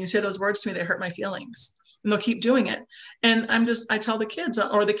words to me? When you say those words to me, they hurt my feelings. And they'll keep doing it. And I tell the kids,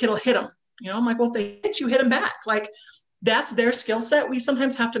 or the kid will hit them. I'm like, well, if they hit you, hit them back. Like, that's their skill set. We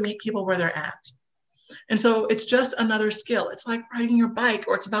sometimes have to meet people where they're at. And so it's just another skill. It's like riding your bike,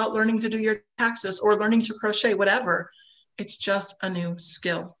 or it's about learning to do your taxes, or learning to crochet, whatever. It's just a new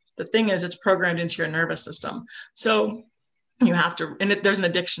skill. The thing is, it's programmed into your nervous system. So you have to, and there's an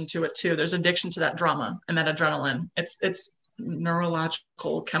addiction to it too. There's addiction to that drama and that adrenaline. It's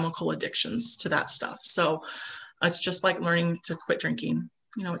neurological, chemical addictions to that stuff. So it's just like learning to quit drinking.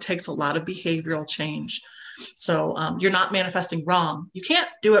 It takes a lot of behavioral change. So you're not manifesting wrong. You can't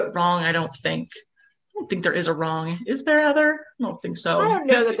do it wrong, I don't think. I don't think there is a wrong. Is there, Heather? I don't think so. I don't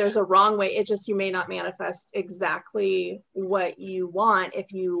know that there's a wrong way. It just, you may not manifest exactly what you want if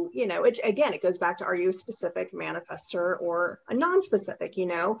it goes back to, are you a specific manifester or a non-specific,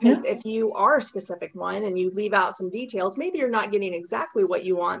 because if you are a specific one and you leave out some details, maybe you're not getting exactly what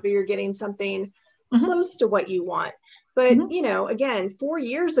you want, but you're getting something close to what you want. But, again, 4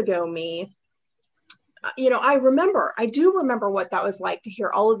 years ago, I do remember what that was like to hear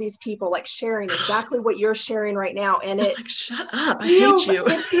all of these people like sharing exactly what you're sharing right now. And it's like, shut up. I hate you.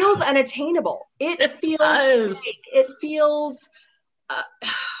 It feels unattainable. It feels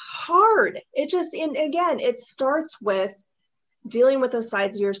hard. It starts with dealing with those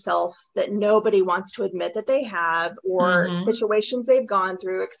sides of yourself that nobody wants to admit that they have, or situations they've gone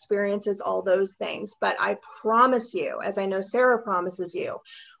through, experiences, all those things. But I promise you, as I know Sarah promises you,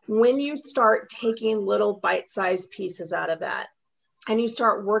 when you start taking little bite-sized pieces out of that and you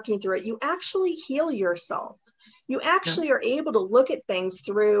start working through it, you actually heal yourself. You actually are able to look at things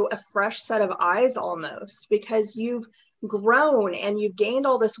through a fresh set of eyes almost, because you've grown and you've gained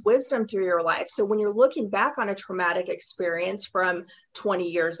all this wisdom through your life. So when you're looking back on a traumatic experience from 20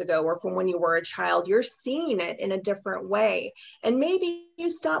 years ago or from when you were a child, you're seeing it in a different way. And maybe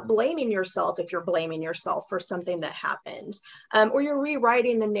you stop blaming yourself if you're blaming yourself for something that happened, or you're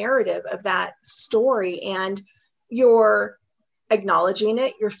rewriting the narrative of that story and you're acknowledging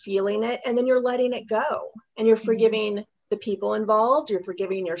it, you're feeling it, and then you're letting it go, and you're forgiving the people involved, you're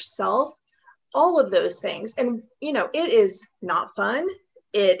forgiving yourself, all of those things. And, it is not fun.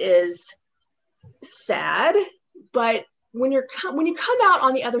 It is sad, but when you come out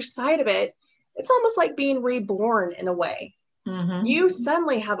on the other side of it, it's almost like being reborn in a way. You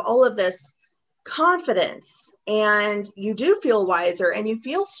suddenly have all of this confidence, and you do feel wiser, and you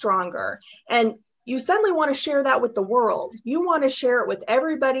feel stronger, and you suddenly want to share that with the world. You want to share it with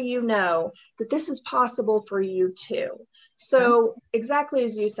everybody you know, that this is possible for you too. So exactly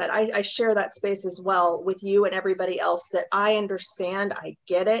as you said, I share that space as well with you and everybody else, that I understand, I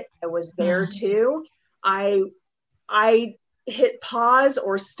get it. I was there too. I hit pause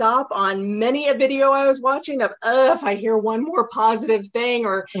or stop on many a video I was watching of, if I hear one more positive thing,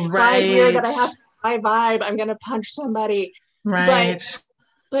 or if I hear that I have to high vibe, I'm going to punch somebody. Right.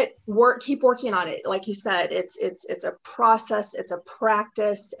 But keep working on it. Like you said, it's a process, it's a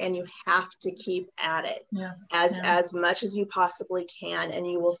practice, and you have to keep at it as much as you possibly can, and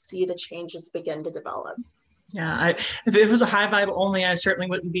you will see the changes begin to develop. Yeah, if it was a high vibe only, I certainly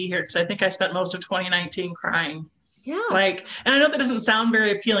wouldn't be here, because I think I spent most of 2019 crying. Yeah. And I know that doesn't sound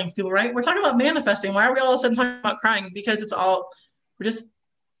very appealing to people, right? We're talking about manifesting. Why are we all of a sudden talking about crying? Because if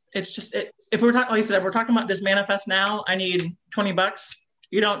we're talking, like you said, if we're talking about just manifest now, I need $20.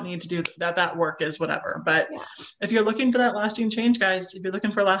 you don't need to do that. That work is whatever. But Yeah. if you're looking for that lasting change, guys, if you're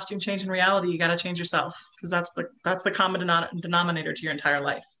looking for lasting change in reality, you got to change yourself, because that's the common denominator to your entire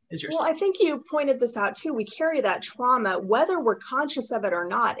life is yourself. Well, I think you pointed this out too. We carry that trauma, whether we're conscious of it or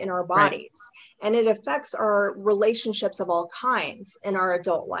not, in our bodies, right. And it affects our relationships of all kinds in our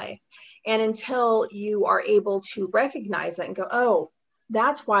adult life. And until you are able to recognize it and go, oh,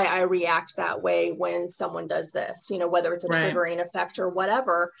 that's why I react that way when someone does this, you know, whether it's a right. triggering effect or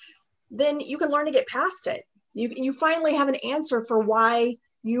whatever, then you can learn to get past it. You finally have an answer for why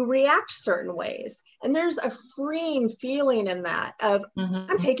you react certain ways. And there's a freeing feeling in that of,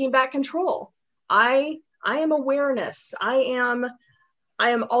 I'm taking back control. I am awareness. I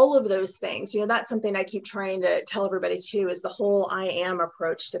am all of those things. You know, that's something I keep trying to tell everybody too, is the whole I am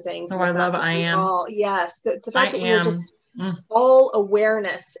approach to things. Oh, I love I am. Yes. The fact that we're just all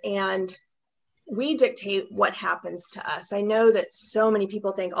awareness, and we dictate what happens to us. I know that so many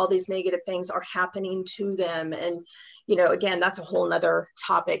people think all these negative things are happening to them. And, you know, again, that's a whole nother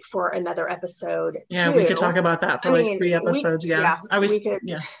topic for another episode. Yeah, too. We could talk about that for 3 episodes.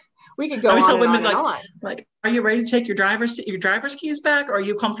 We could go on and on and on. Like, are you ready to take your driver's keys back, or are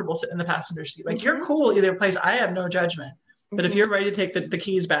you comfortable sitting in the passenger seat? Like, you're cool either place. I have no judgment. But if you're ready to take the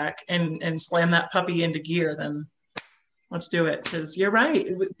keys back and slam that puppy into gear, then let's do it. Because you're right.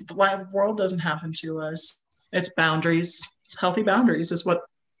 The world doesn't happen to us. It's boundaries. It's healthy boundaries is what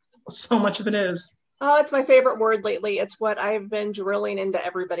so much of it is. Oh, it's my favorite word lately. It's what I've been drilling into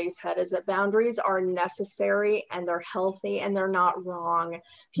everybody's head, is that boundaries are necessary and they're healthy and they're not wrong.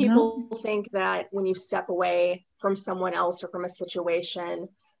 People think that when you step away from someone else or from a situation,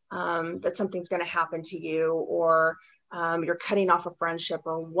 that something's going to happen to you, or you're cutting off a friendship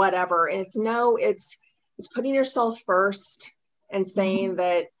or whatever. And it's putting yourself first and saying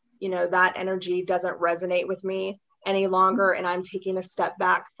that, you know, that energy doesn't resonate with me any longer. And I'm taking a step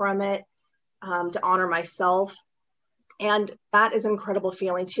back from it. To honor myself. And that is an incredible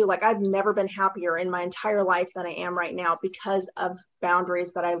feeling too. Like, I've never been happier in my entire life than I am right now because of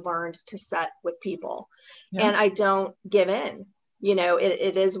boundaries that I learned to set with people. Yeah. And I don't give in, you know,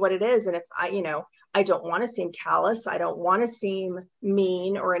 it is what it is. And if I don't want to seem callous, I don't want to seem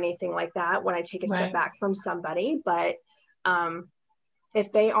mean or anything like that when I take a step back from somebody, but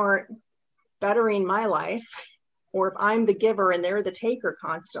if they aren't bettering my life, or if I'm the giver and they're the taker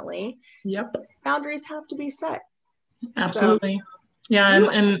constantly, boundaries have to be set. Absolutely. So,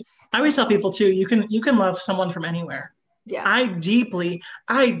 and I always tell people too, you can love someone from anywhere. Yes. I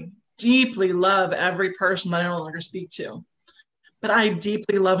deeply love every person that I no longer speak to, but I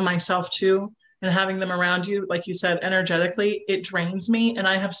deeply love myself too. And having them around you, like you said, energetically, it drains me. And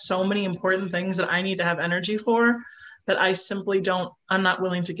I have so many important things that I need to have energy for that I simply I'm not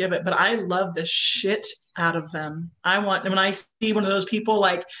willing to give it, but I love the shit out of them. When I see one of those people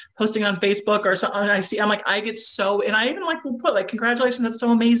like posting on Facebook or something, I get so, and I even like will put like, congratulations, that's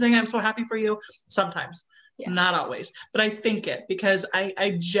so amazing, I'm so happy for you. Sometimes, not always, but I think it, because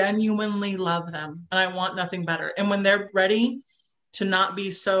I genuinely love them and I want nothing better. And when they're ready to not be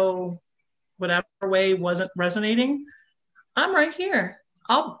so, whatever way wasn't resonating, I'm right here.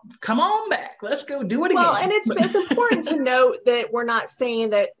 I'll come on back. Let's go do it again. Well, and it's important to note that we're not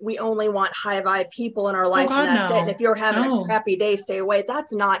saying that we only want high vibe people in our life and that's it. And if you're having a crappy day, stay away.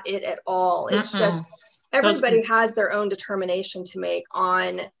 That's not it at all. It's just everybody has their own determination to make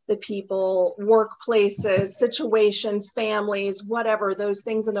on the people, workplaces, situations, families, whatever, those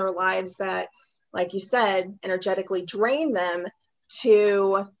things in their lives that, like you said, energetically drain them,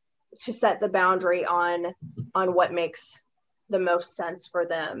 to set the boundary on what makes the most sense for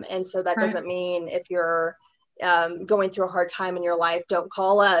them. And so that doesn't mean if you're going through a hard time in your life, don't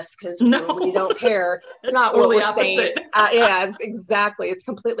call us because we don't care. It's not totally what we're saying. It's exactly. It's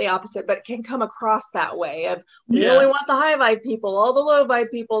completely opposite, but it can come across that way of we only want the high vibe people, all the low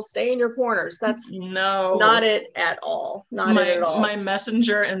vibe people stay in your corners. That's not it at all. Not it at all. My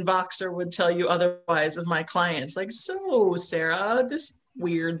messenger and Voxer would tell you otherwise of my clients. Like, so Sarah, this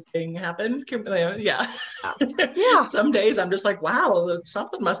weird thing happened. Some days I'm just like, wow,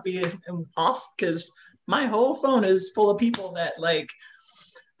 something must be off, because my whole phone is full of people that like,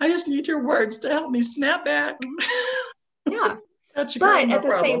 I just need your words to help me snap back. But at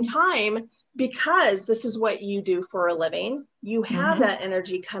the same time, because this is what you do for a living, you have that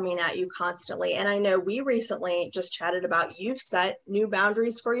energy coming at you constantly. And I know we recently just chatted about, you've set new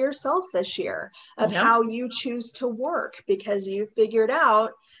boundaries for yourself this year of how you choose to work, because you figured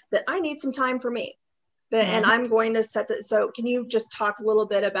out that I need some time for me. And I'm going to set that. So can you just talk a little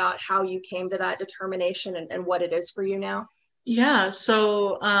bit about how you came to that determination and what it is for you now?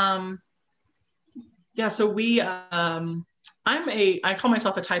 So we, I call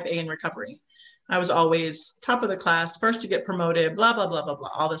myself a type A in recovery. I was always top of the class, first to get promoted, blah, blah, blah, blah, blah,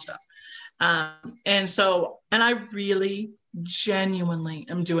 all this stuff. And I really genuinely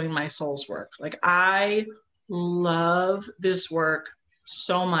am doing my soul's work. Like, I love this work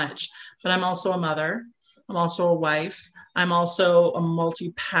so much, but I'm also a mother. I'm also a wife. I'm also a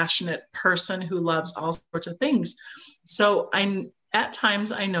multi-passionate person who loves all sorts of things. So at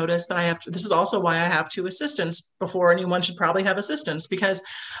times I notice that this is also why I have 2 assistants. Before anyone should probably have assistants, because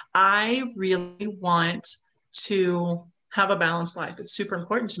I really want to have a balanced life. It's super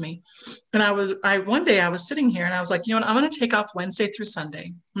important to me. And one day I was sitting here and I was like, you know what, I'm going to take off Wednesday through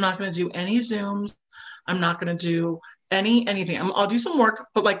Sunday. I'm not going to do any Zooms. I'm not going to do anything. I'll do some work,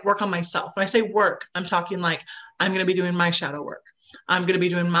 but like work on myself. When I say work, I'm talking like, I'm going to be doing my shadow work. I'm going to be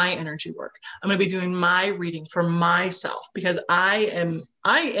doing my energy work. I'm going to be doing my reading for myself, because I am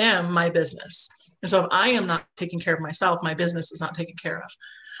my business. And so if I am not taking care of myself, my business is not taken care of.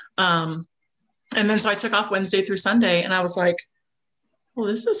 And then so I took off Wednesday through Sunday and I was like, well,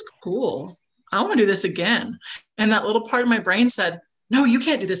 this is cool. I want to do this again. And that little part of my brain said, no, you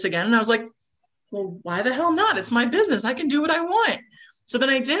can't do this again. And I was like, well, why the hell not? It's my business. I can do what I want. So then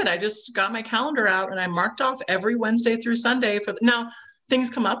I did. I just got my calendar out and I marked off every Wednesday through Sunday now things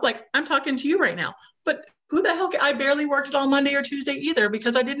come up, like I'm talking to you right now, but who the hell, I barely worked it all Monday or Tuesday either,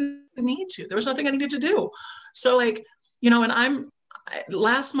 because I didn't need to. There was nothing I needed to do. So like, and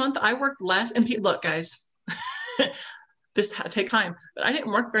last month I worked less, and look, guys, this take time, but I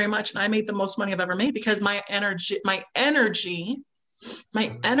didn't work very much and I made the most money I've ever made, because my energy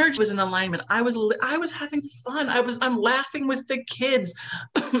was in alignment. I was having fun. I'm laughing with the kids.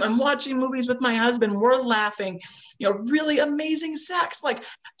 I'm watching movies with my husband. We're laughing, really amazing sex. Like,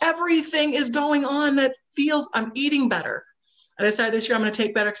 everything is going on that feels, I'm eating better. I decided this year I'm going to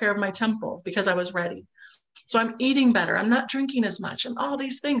take better care of my temple because I was ready. So I'm eating better. I'm not drinking as much and all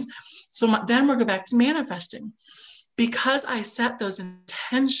these things. So then we'll go back to manifesting, because I set those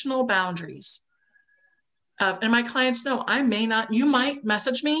intentional boundaries. And my clients know you might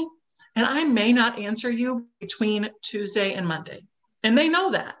message me and I may not answer you between Tuesday and Monday. And they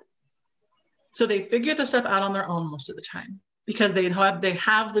know that. So they figure the stuff out on their own most of the time, because they have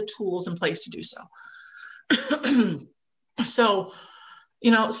the tools in place to do so. So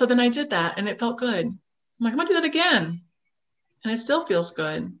then I did that and it felt good. I'm like, I'm gonna do that again. And it still feels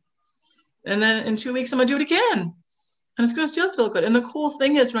good. And then in 2 weeks, I'm gonna do it again. And it's going to still feel good. And the cool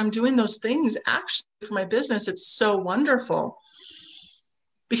thing is, when I'm doing those things, actually for my business, it's so wonderful,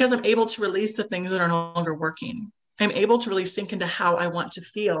 because I'm able to release the things that are no longer working. I'm able to really sink into how I want to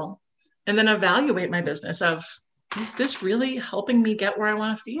feel, and then evaluate my business of, is this really helping me get where I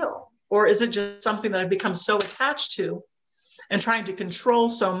want to feel? Or is it just something that I've become so attached to and trying to control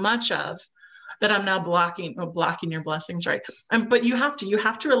so much of that I'm now blocking your blessings, right? But you have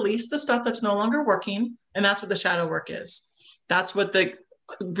to release the stuff that's no longer working. And that's what the shadow work is. That's what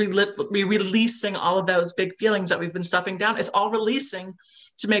releasing all of those big feelings that we've been stuffing down. It's all releasing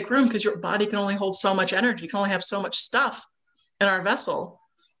to make room, because your body can only hold so much energy. You can only have so much stuff in our vessel.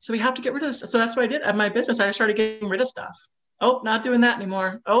 So we have to get rid of this. So that's what I did at my business. I started getting rid of stuff. Oh, not doing that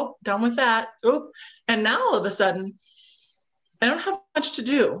anymore. Oh, done with that. Oh, and now all of a sudden, I don't have much to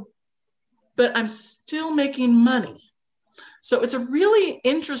do, but I'm still making money. So it's a really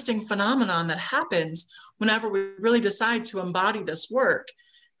interesting phenomenon that happens whenever we really decide to embody this work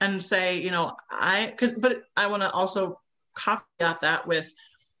and say, but I want to also caveat that with,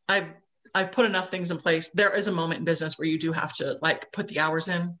 I've put enough things in place. There is a moment in business where you do have to put the hours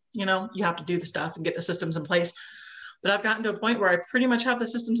in, you have to do the stuff and get the systems in place. But I've gotten to a point where I pretty much have the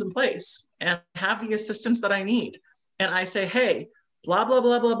systems in place and have the assistance that I need. And I say, hey, blah, blah,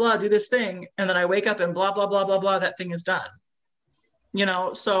 blah, blah, blah, do this thing. And then I wake up and blah, blah, blah, blah, blah, that thing is done.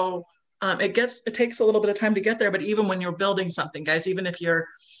 So it takes a little bit of time to get there. But even when you're building something, guys, even if you're,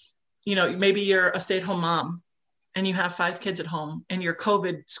 maybe you're a stay-at-home mom and you have 5 kids at home and you're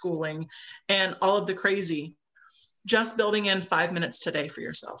COVID schooling and all of the crazy, just building in 5 minutes today for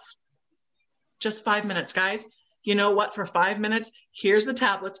yourself. Just 5 minutes, guys. You know what? For 5 minutes, here's the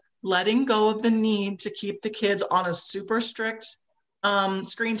tablets, letting go of the need to keep the kids on a super strict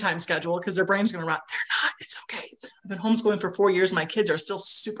screen time schedule, because their brain's going to rot. They're not. It's okay. I've been homeschooling for 4 years. My kids are still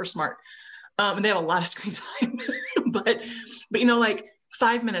super smart, and they have a lot of screen time. but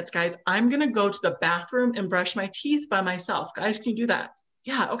 5 minutes, guys. I'm going to go to the bathroom and brush my teeth by myself. Guys, can you do that?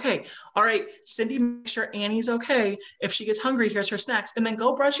 Yeah. Okay. All right. Cindy, make sure Annie's okay. If she gets hungry, here's her snacks, and then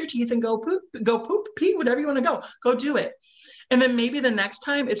go brush your teeth and go poop, pee, whatever you want to go do it. And then maybe the next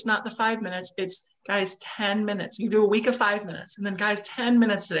time it's not the 5 minutes, it's, guys, 10 minutes. You do a week of 5 minutes. And then, guys, 10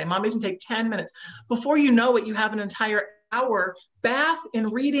 minutes today. Mommy's going to take 10 minutes. Before you know it, you have an entire hour bath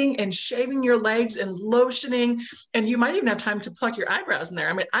and reading and shaving your legs and lotioning. And you might even have time to pluck your eyebrows in there.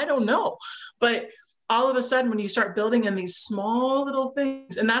 I mean, I don't know. But all of a sudden, when you start building in these small little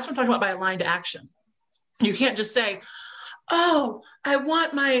things, and that's what I'm talking about by aligned action. You can't just say, oh, I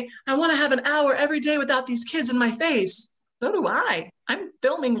want to have an hour every day without these kids in my face. So do I. I'm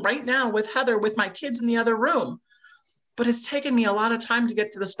filming right now with Heather with my kids in the other room. But it's taken me a lot of time to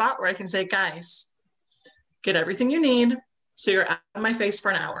get to the spot where I can say, guys, get everything you need so you're out of my face for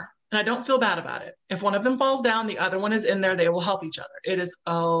an hour. And I don't feel bad about it. If one of them falls down, the other one is in there, they will help each other. It is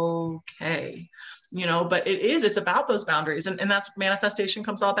okay. But it's about those boundaries. And that's manifestation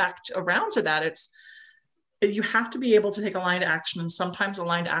comes all back around to that. You have to be able to take aligned action. And sometimes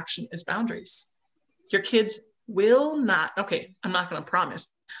aligned action is boundaries. Your kids will not, okay, I'm not going to promise,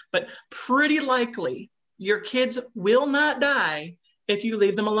 but pretty likely your kids will not die if you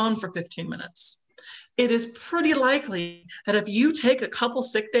leave them alone for 15 minutes. It is pretty likely that if you take a couple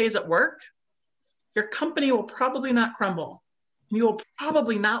sick days at work, your company will probably not crumble. You will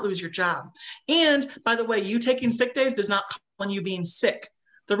probably not lose your job. And by the way, you taking sick days does not call on you being sick.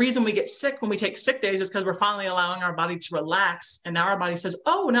 The reason we get sick when we take sick days is because we're finally allowing our body to relax. And now our body says,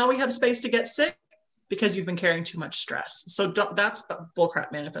 oh, now we have space to get sick because you've been carrying too much stress. So that's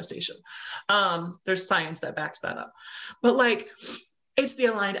bullcrap manifestation. There's science that backs that up. But it's the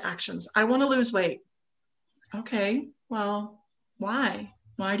aligned actions. I want to lose weight. Okay, well, why?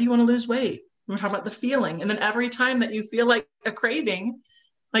 Why do you want to lose weight? We're talking about the feeling. And then every time that you feel like a craving,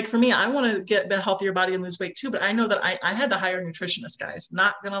 like for me, I want to get a healthier body and lose weight too, but I know that I had to hire a nutritionist, guys,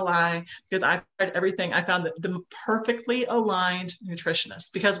 not going to lie, because I tried everything. I found the perfectly aligned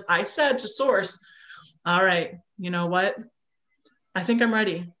nutritionist because I said to Source, all right, you know what? I think I'm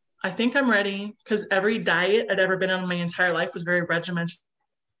ready. Because every diet I'd ever been on my entire life was very regimented.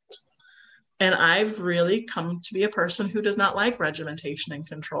 And I've really come to be a person who does not like regimentation and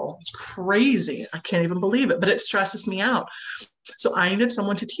control. It's crazy. I can't even believe it, but it stresses me out. So I needed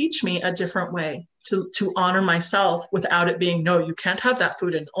someone to teach me a different way to honor myself without it being, no, you can't have that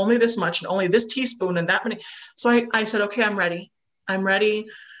food and only this much and only this teaspoon and that many. So I said, okay, I'm ready.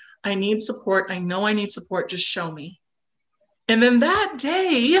 I need support. I know I need support. Just show me. And then that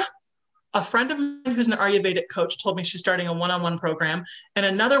day, a friend of mine who's an Ayurvedic coach told me she's starting a one-on-one program. And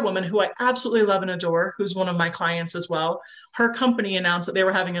another woman who I absolutely love and adore, who's one of my clients as well, her company announced that they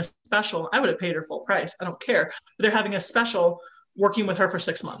were having a special. I would have paid her full price. I don't care. But they're having a special working with her for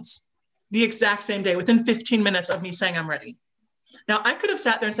 6 months. The exact same day, within 15 minutes of me saying I'm ready. Now, I could have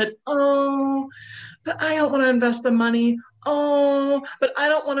sat there and said, oh, but I don't want to invest the money. Oh, but I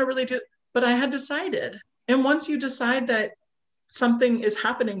don't want to really do. But I had decided. And once you decide that something is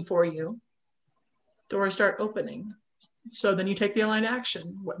happening for you, doors start opening. So then you take the aligned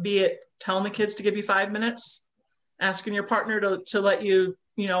action, be it telling the kids to give you 5 minutes, asking your partner to let you,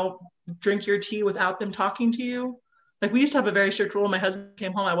 drink your tea without them talking to you. Like we used to have a very strict rule. My husband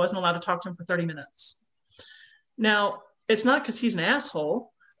came home, I wasn't allowed to talk to him for 30 minutes. Now, it's not because he's an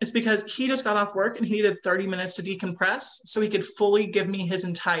asshole. It's because he just got off work and he needed 30 minutes to decompress so he could fully give me his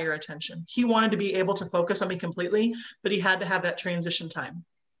entire attention. He wanted to be able to focus on me completely, but he had to have that transition time.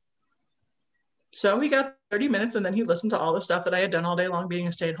 So he got 30 minutes and then he listened to all the stuff that I had done all day long being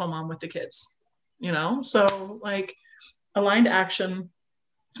a stay-at-home mom with the kids, So aligned action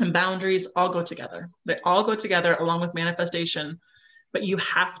and boundaries all go together. They all go together along with manifestation, but you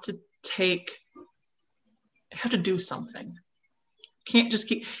have to do something. Can't just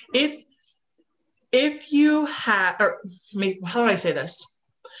keep, if you had, or how do I say this?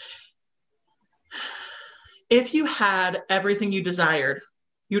 If you had everything you desired,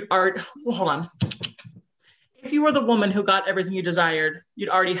 hold on. If you were the woman who got everything you desired, you'd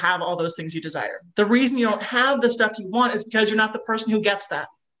already have all those things you desire. The reason you don't have the stuff you want is because you're not the person who gets that.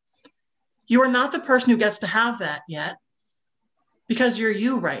 You are not the person who gets to have that yet because you're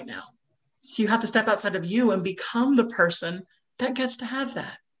you right now. So you have to step outside of you and become the person that gets to have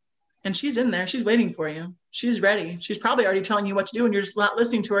that. And she's in there. She's waiting for you. She's ready. She's probably already telling you what to do and you're just not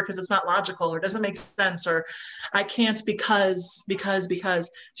listening to her because it's not logical or doesn't make sense or I can't because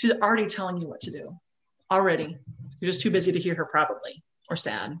she's already telling you what to do already. You're just too busy to hear her probably or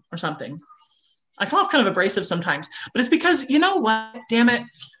sad or something. I come off kind of abrasive sometimes, but it's because, you know what, damn it,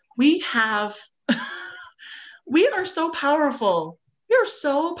 we are so powerful. We are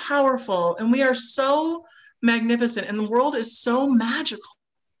so powerful and we are so magnificent and the world is so magical,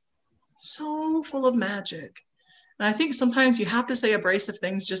 so full of magic. And I think sometimes you have to say abrasive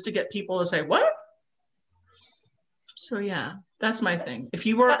things just to get people to say, what? So yeah, that's my thing. If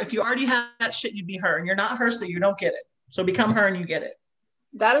you already have that shit, you'd be her and you're not her, so you don't get it. So become her and you get it.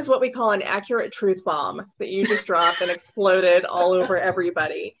 That is what we call an accurate truth bomb that you just dropped and exploded all over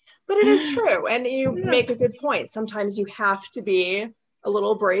everybody. But it is true. And you make a good point. Sometimes you have to be a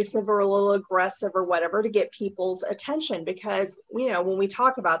little abrasive or a little aggressive or whatever to get people's attention, because, you know, when we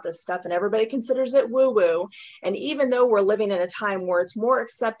talk about this stuff and everybody considers it woo-woo, and even though we're living in a time where it's more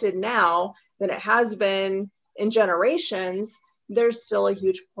accepted now than it has been in generations, there's still a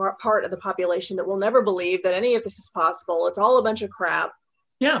huge part of the population that will never believe that any of this is possible. It's all a bunch of crap.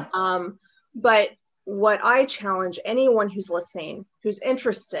 Yeah. But what I challenge anyone who's listening, who's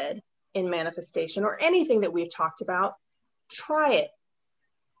interested in manifestation or anything that we've talked about, try it.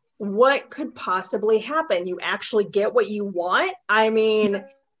 What could possibly happen? You actually get what you want? I mean,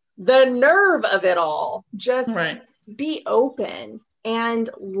 the nerve of it all. Just be open and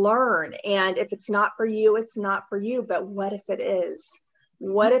learn. And if it's not for you, it's not for you. But what if it is?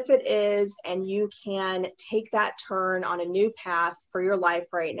 What if it is, and you can take that turn on a new path for your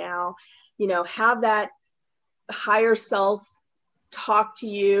life right now? You know, have that higher self talk to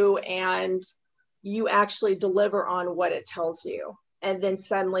you, and you actually deliver on what it tells you. And then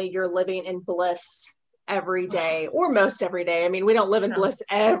suddenly you're living in bliss every day, or most every day. I mean, we don't live in bliss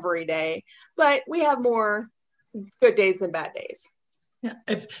every day, but we have more good days than bad days. Yeah.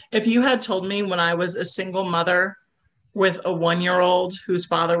 If you had told me when I was a single mother with a 1-year-old whose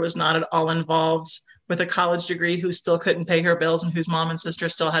father was not at all involved, with a college degree, who still couldn't pay her bills and whose mom and sister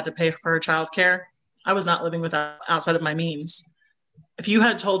still had to pay for her childcare, I was not living outside of my means. If you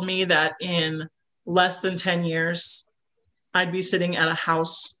had told me that in less than 10 years, I'd be sitting at a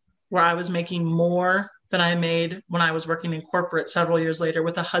house where I was making more than I made when I was working in corporate several years later,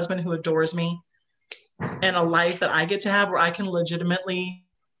 with a husband who adores me, and a life that I get to have where I can legitimately,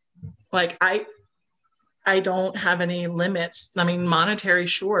 like, I don't have any limits. I mean, monetary,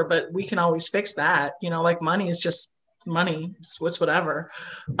 sure, but we can always fix that. You know, like, money is just money. It's whatever.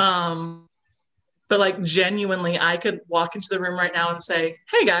 But like, genuinely, I could walk into the room right now and say,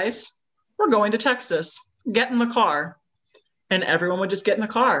 hey guys, we're going to Texas, get in the car. And everyone would just get in the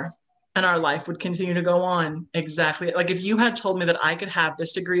car, and our life would continue to go on. Exactly. Like, if you had told me that I could have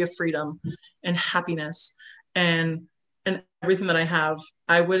this degree of freedom and happiness and everything that I have,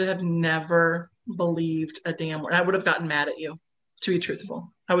 I would have never believed a damn word. I would have gotten mad at you, to be truthful.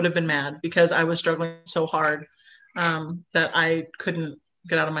 I would have been mad because I was struggling so hard that I couldn't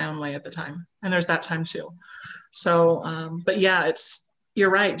get out of my own way at the time. And there's that time too. So, but yeah,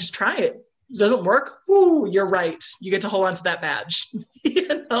 you're right. Just try it. It doesn't work. Ooh, you're right. You get to hold on to that badge, you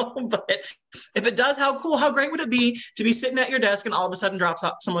know, but if it does, how cool, how great would it be to be sitting at your desk and all of a sudden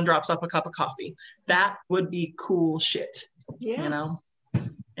someone drops up a cup of coffee? That would be cool shit. Yeah. You know?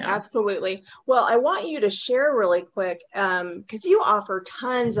 Yeah. Absolutely. Well, I want you to share really quick, because you offer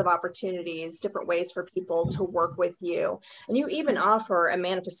tons of opportunities, different ways for people to work with you. And you even offer a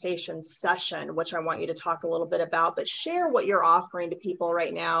manifestation session, which I want you to talk a little bit about, but share what you're offering to people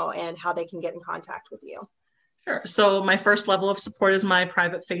right now and how they can get in contact with you. Sure. So my first level of support is my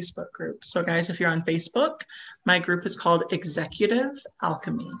private Facebook group. So guys, if you're on Facebook, my group is called Executive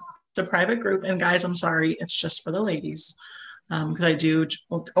Alchemy. It's a private group. And guys, I'm sorry, it's just for the ladies. Because I do,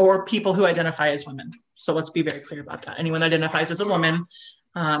 or people who identify as women. So let's be very clear about that. Anyone that identifies as a woman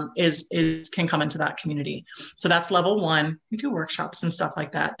can come into that community. So that's level 1. We do workshops and stuff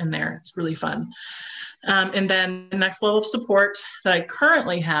like that in there. It's really fun. And then the next level of support that I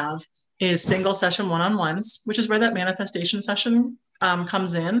currently have is single session one-on-ones, which is where that manifestation session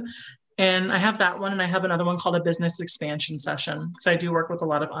comes in. And I have that one, and I have another one called a business expansion session, because I do work with a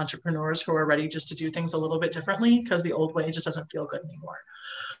lot of entrepreneurs who are ready just to do things a little bit differently, because the old way just doesn't feel good anymore.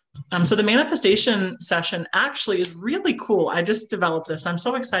 So the manifestation session actually is really cool. I just developed this, and I'm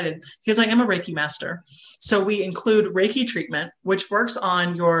so excited because I am a Reiki master. So we include Reiki treatment, which works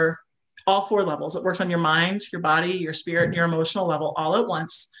on all 4 levels. It works on your mind, your body, your spirit, and your emotional level all at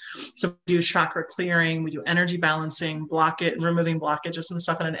once. So we do chakra clearing, we do energy balancing, removing blockages and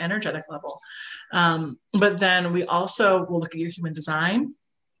stuff at an energetic level. But then we also will look at your human design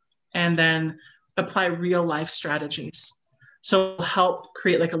and then apply real life strategies. So help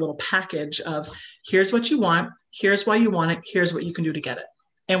create like a little package of, here's what you want, here's why you want it, here's what you can do to get it.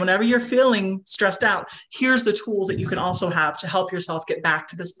 And whenever you're feeling stressed out, here's the tools that you can also have to help yourself get back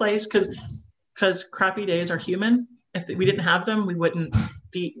to this place. Because crappy days are human. If we didn't have them, there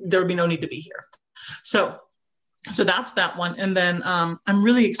would be no need to be here. So that's that one. And then I'm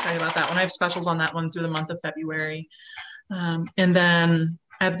really excited about that one. I have specials on that one through the month of February. And then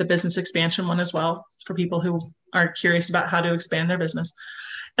I have the business expansion one as well for people who are curious about how to expand their business.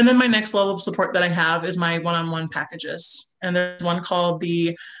 And then my next level of support that I have is my one-on-one packages. And there's one called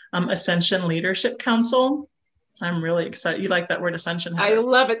the Ascension Leadership Council. I'm really excited. You like that word ascension, I Heather?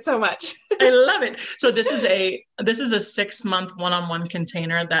 love it so much. I love it. So this is a 6-month one-on-one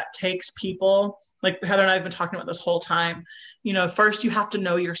container that takes people, like Heather and I have been talking about this whole time. First you have to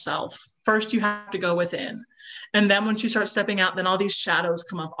know yourself. First you have to go within. And then once you start stepping out, then all these shadows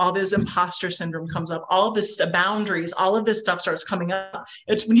come up, all this imposter syndrome comes up, all of this boundaries, all of this stuff starts coming up.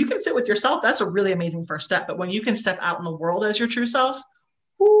 It's when you can sit with yourself, that's a really amazing first step. But when you can step out in the world as your true self,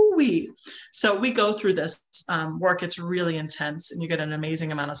 woo-wee. So we go through this work. It's really intense and you get an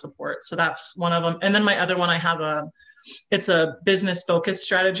amazing amount of support. So that's one of them. And then my other one, it's a business focused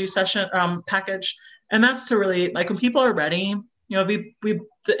strategy session package. And that's to really, like, when people are ready,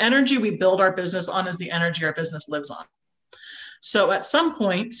 the energy we build our business on is the energy our business lives on. So at some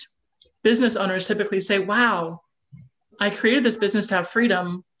point, business owners typically say, wow, I created this business to have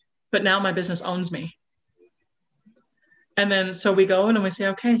freedom, but now my business owns me. And then, so we go in and we say,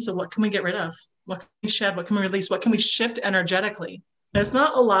 okay, so what can we get rid of? What can we shed? What can we release? What can we shift energetically? There's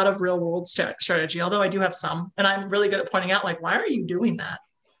not a lot of real world strategy, although I do have some, and I'm really good at pointing out, like, why are you doing that?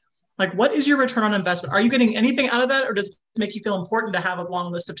 Like, what is your return on investment? Are you getting anything out of that? Or does it make you feel important to have a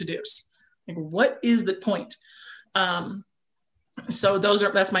long list of to-dos? Like, what is the point? So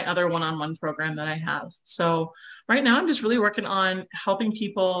that's my other one-on-one program that I have. So right now I'm just really working on helping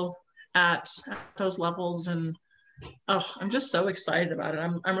people at those levels, and I'm just so excited about it.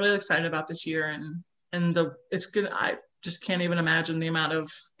 I'm really excited about this year, and it's good. I just can't even imagine the amount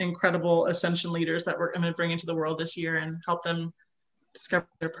of incredible ascension leaders that I'm going to bring into the world this year and help them discover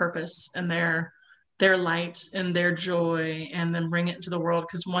their purpose and their light and their joy, and then bring it into the world.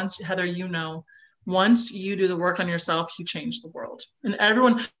 Because once, Heather, once you do the work on yourself, you change the world. And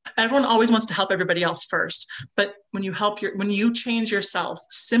everyone always wants to help everybody else first. But when you change yourself,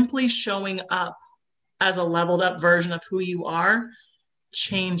 simply showing up as a leveled up version of who you are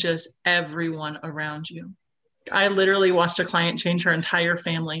changes everyone around you. I literally watched a client change her entire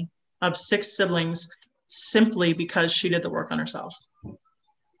family of 6 siblings simply because she did the work on herself.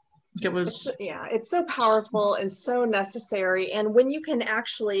 It's so powerful and so necessary. And when you can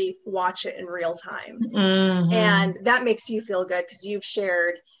actually watch it in real time, and that makes you feel good because you've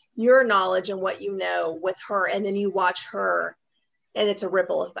shared your knowledge and what you know with her, and then you watch her and it's a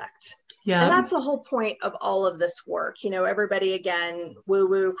ripple effect. Yeah. And that's the whole point of all of this work. Everybody, again, woo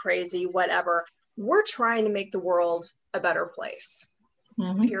woo, crazy, whatever. We're trying to make the world a better place,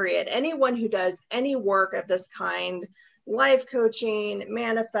 period. Anyone who does any work of this kind, life coaching,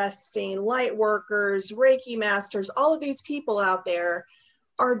 manifesting, light workers, Reiki masters, all of these people out there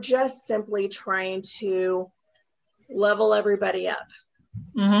are just simply trying to level everybody up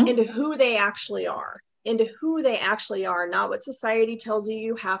into who they actually are. Not what society tells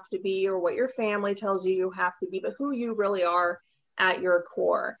you have to be, or what your family tells you have to be, but who you really are at your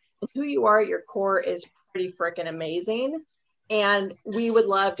core. And who you are at your core is pretty freaking amazing. And we would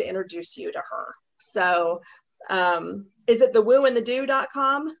love to introduce you to her. So is it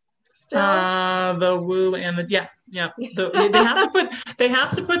thewooandthedo.com still? The woo and the yeah. They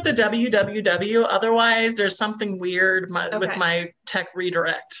have to put the www, otherwise there's something weird with my tech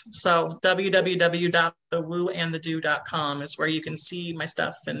redirect. So www.thewooandthedo.com is where you can see my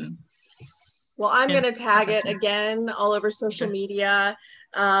stuff. I'm going to tag it again all over social media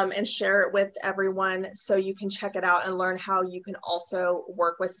and share it with everyone so you can check it out and learn how you can also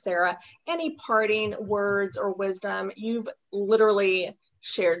work with Sarah. Any parting words or wisdom? You've literally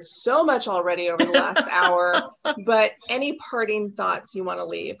shared so much already over the last hour, but any parting thoughts you want to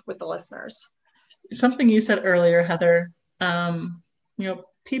leave with the listeners? Something you said earlier, Heather,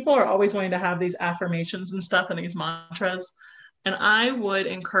 people are always wanting to have these affirmations and stuff and these mantras. And I would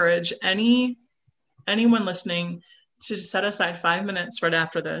encourage anyone listening to set aside 5 minutes right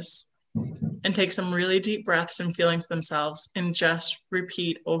after this and take some really deep breaths and feelings themselves and just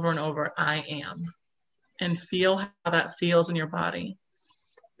repeat over and over, I am, and feel how that feels in your body.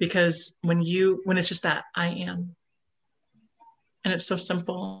 Because when it's just that, I am, and it's so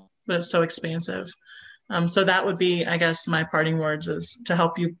simple, but it's so expansive. So that would be, I guess, my parting words, is to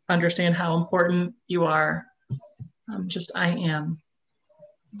help you understand how important you are. Just I am.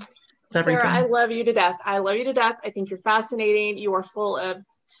 Sarah, I love you to death. I think you're fascinating. You are full of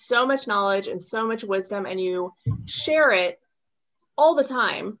so much knowledge and so much wisdom, and you share it all the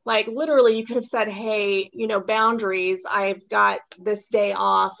time. Like, literally, you could have said, hey, boundaries, I've got this day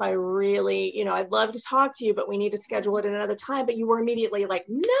off. I really, I'd love to talk to you, but we need to schedule it another time. But you were immediately like,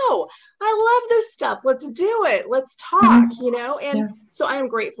 no, I love this stuff. Let's do it. Let's talk, So I am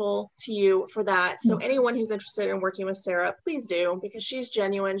grateful to you for that. So anyone who's interested in working with Sarah, please do, because she's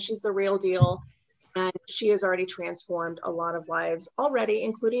genuine. She's the real deal. And she has already transformed a lot of lives already,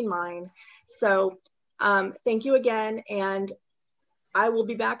 including mine. So Thank you again. And I will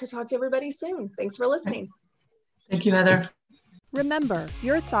be back to talk to everybody soon. Thanks for listening. Thank you, Heather. Remember,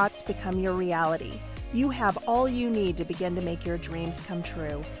 your thoughts become your reality. You have all you need to begin to make your dreams come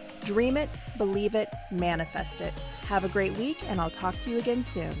true. Dream it, believe it, manifest it. Have a great week, and I'll talk to you again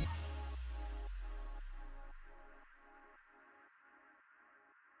soon.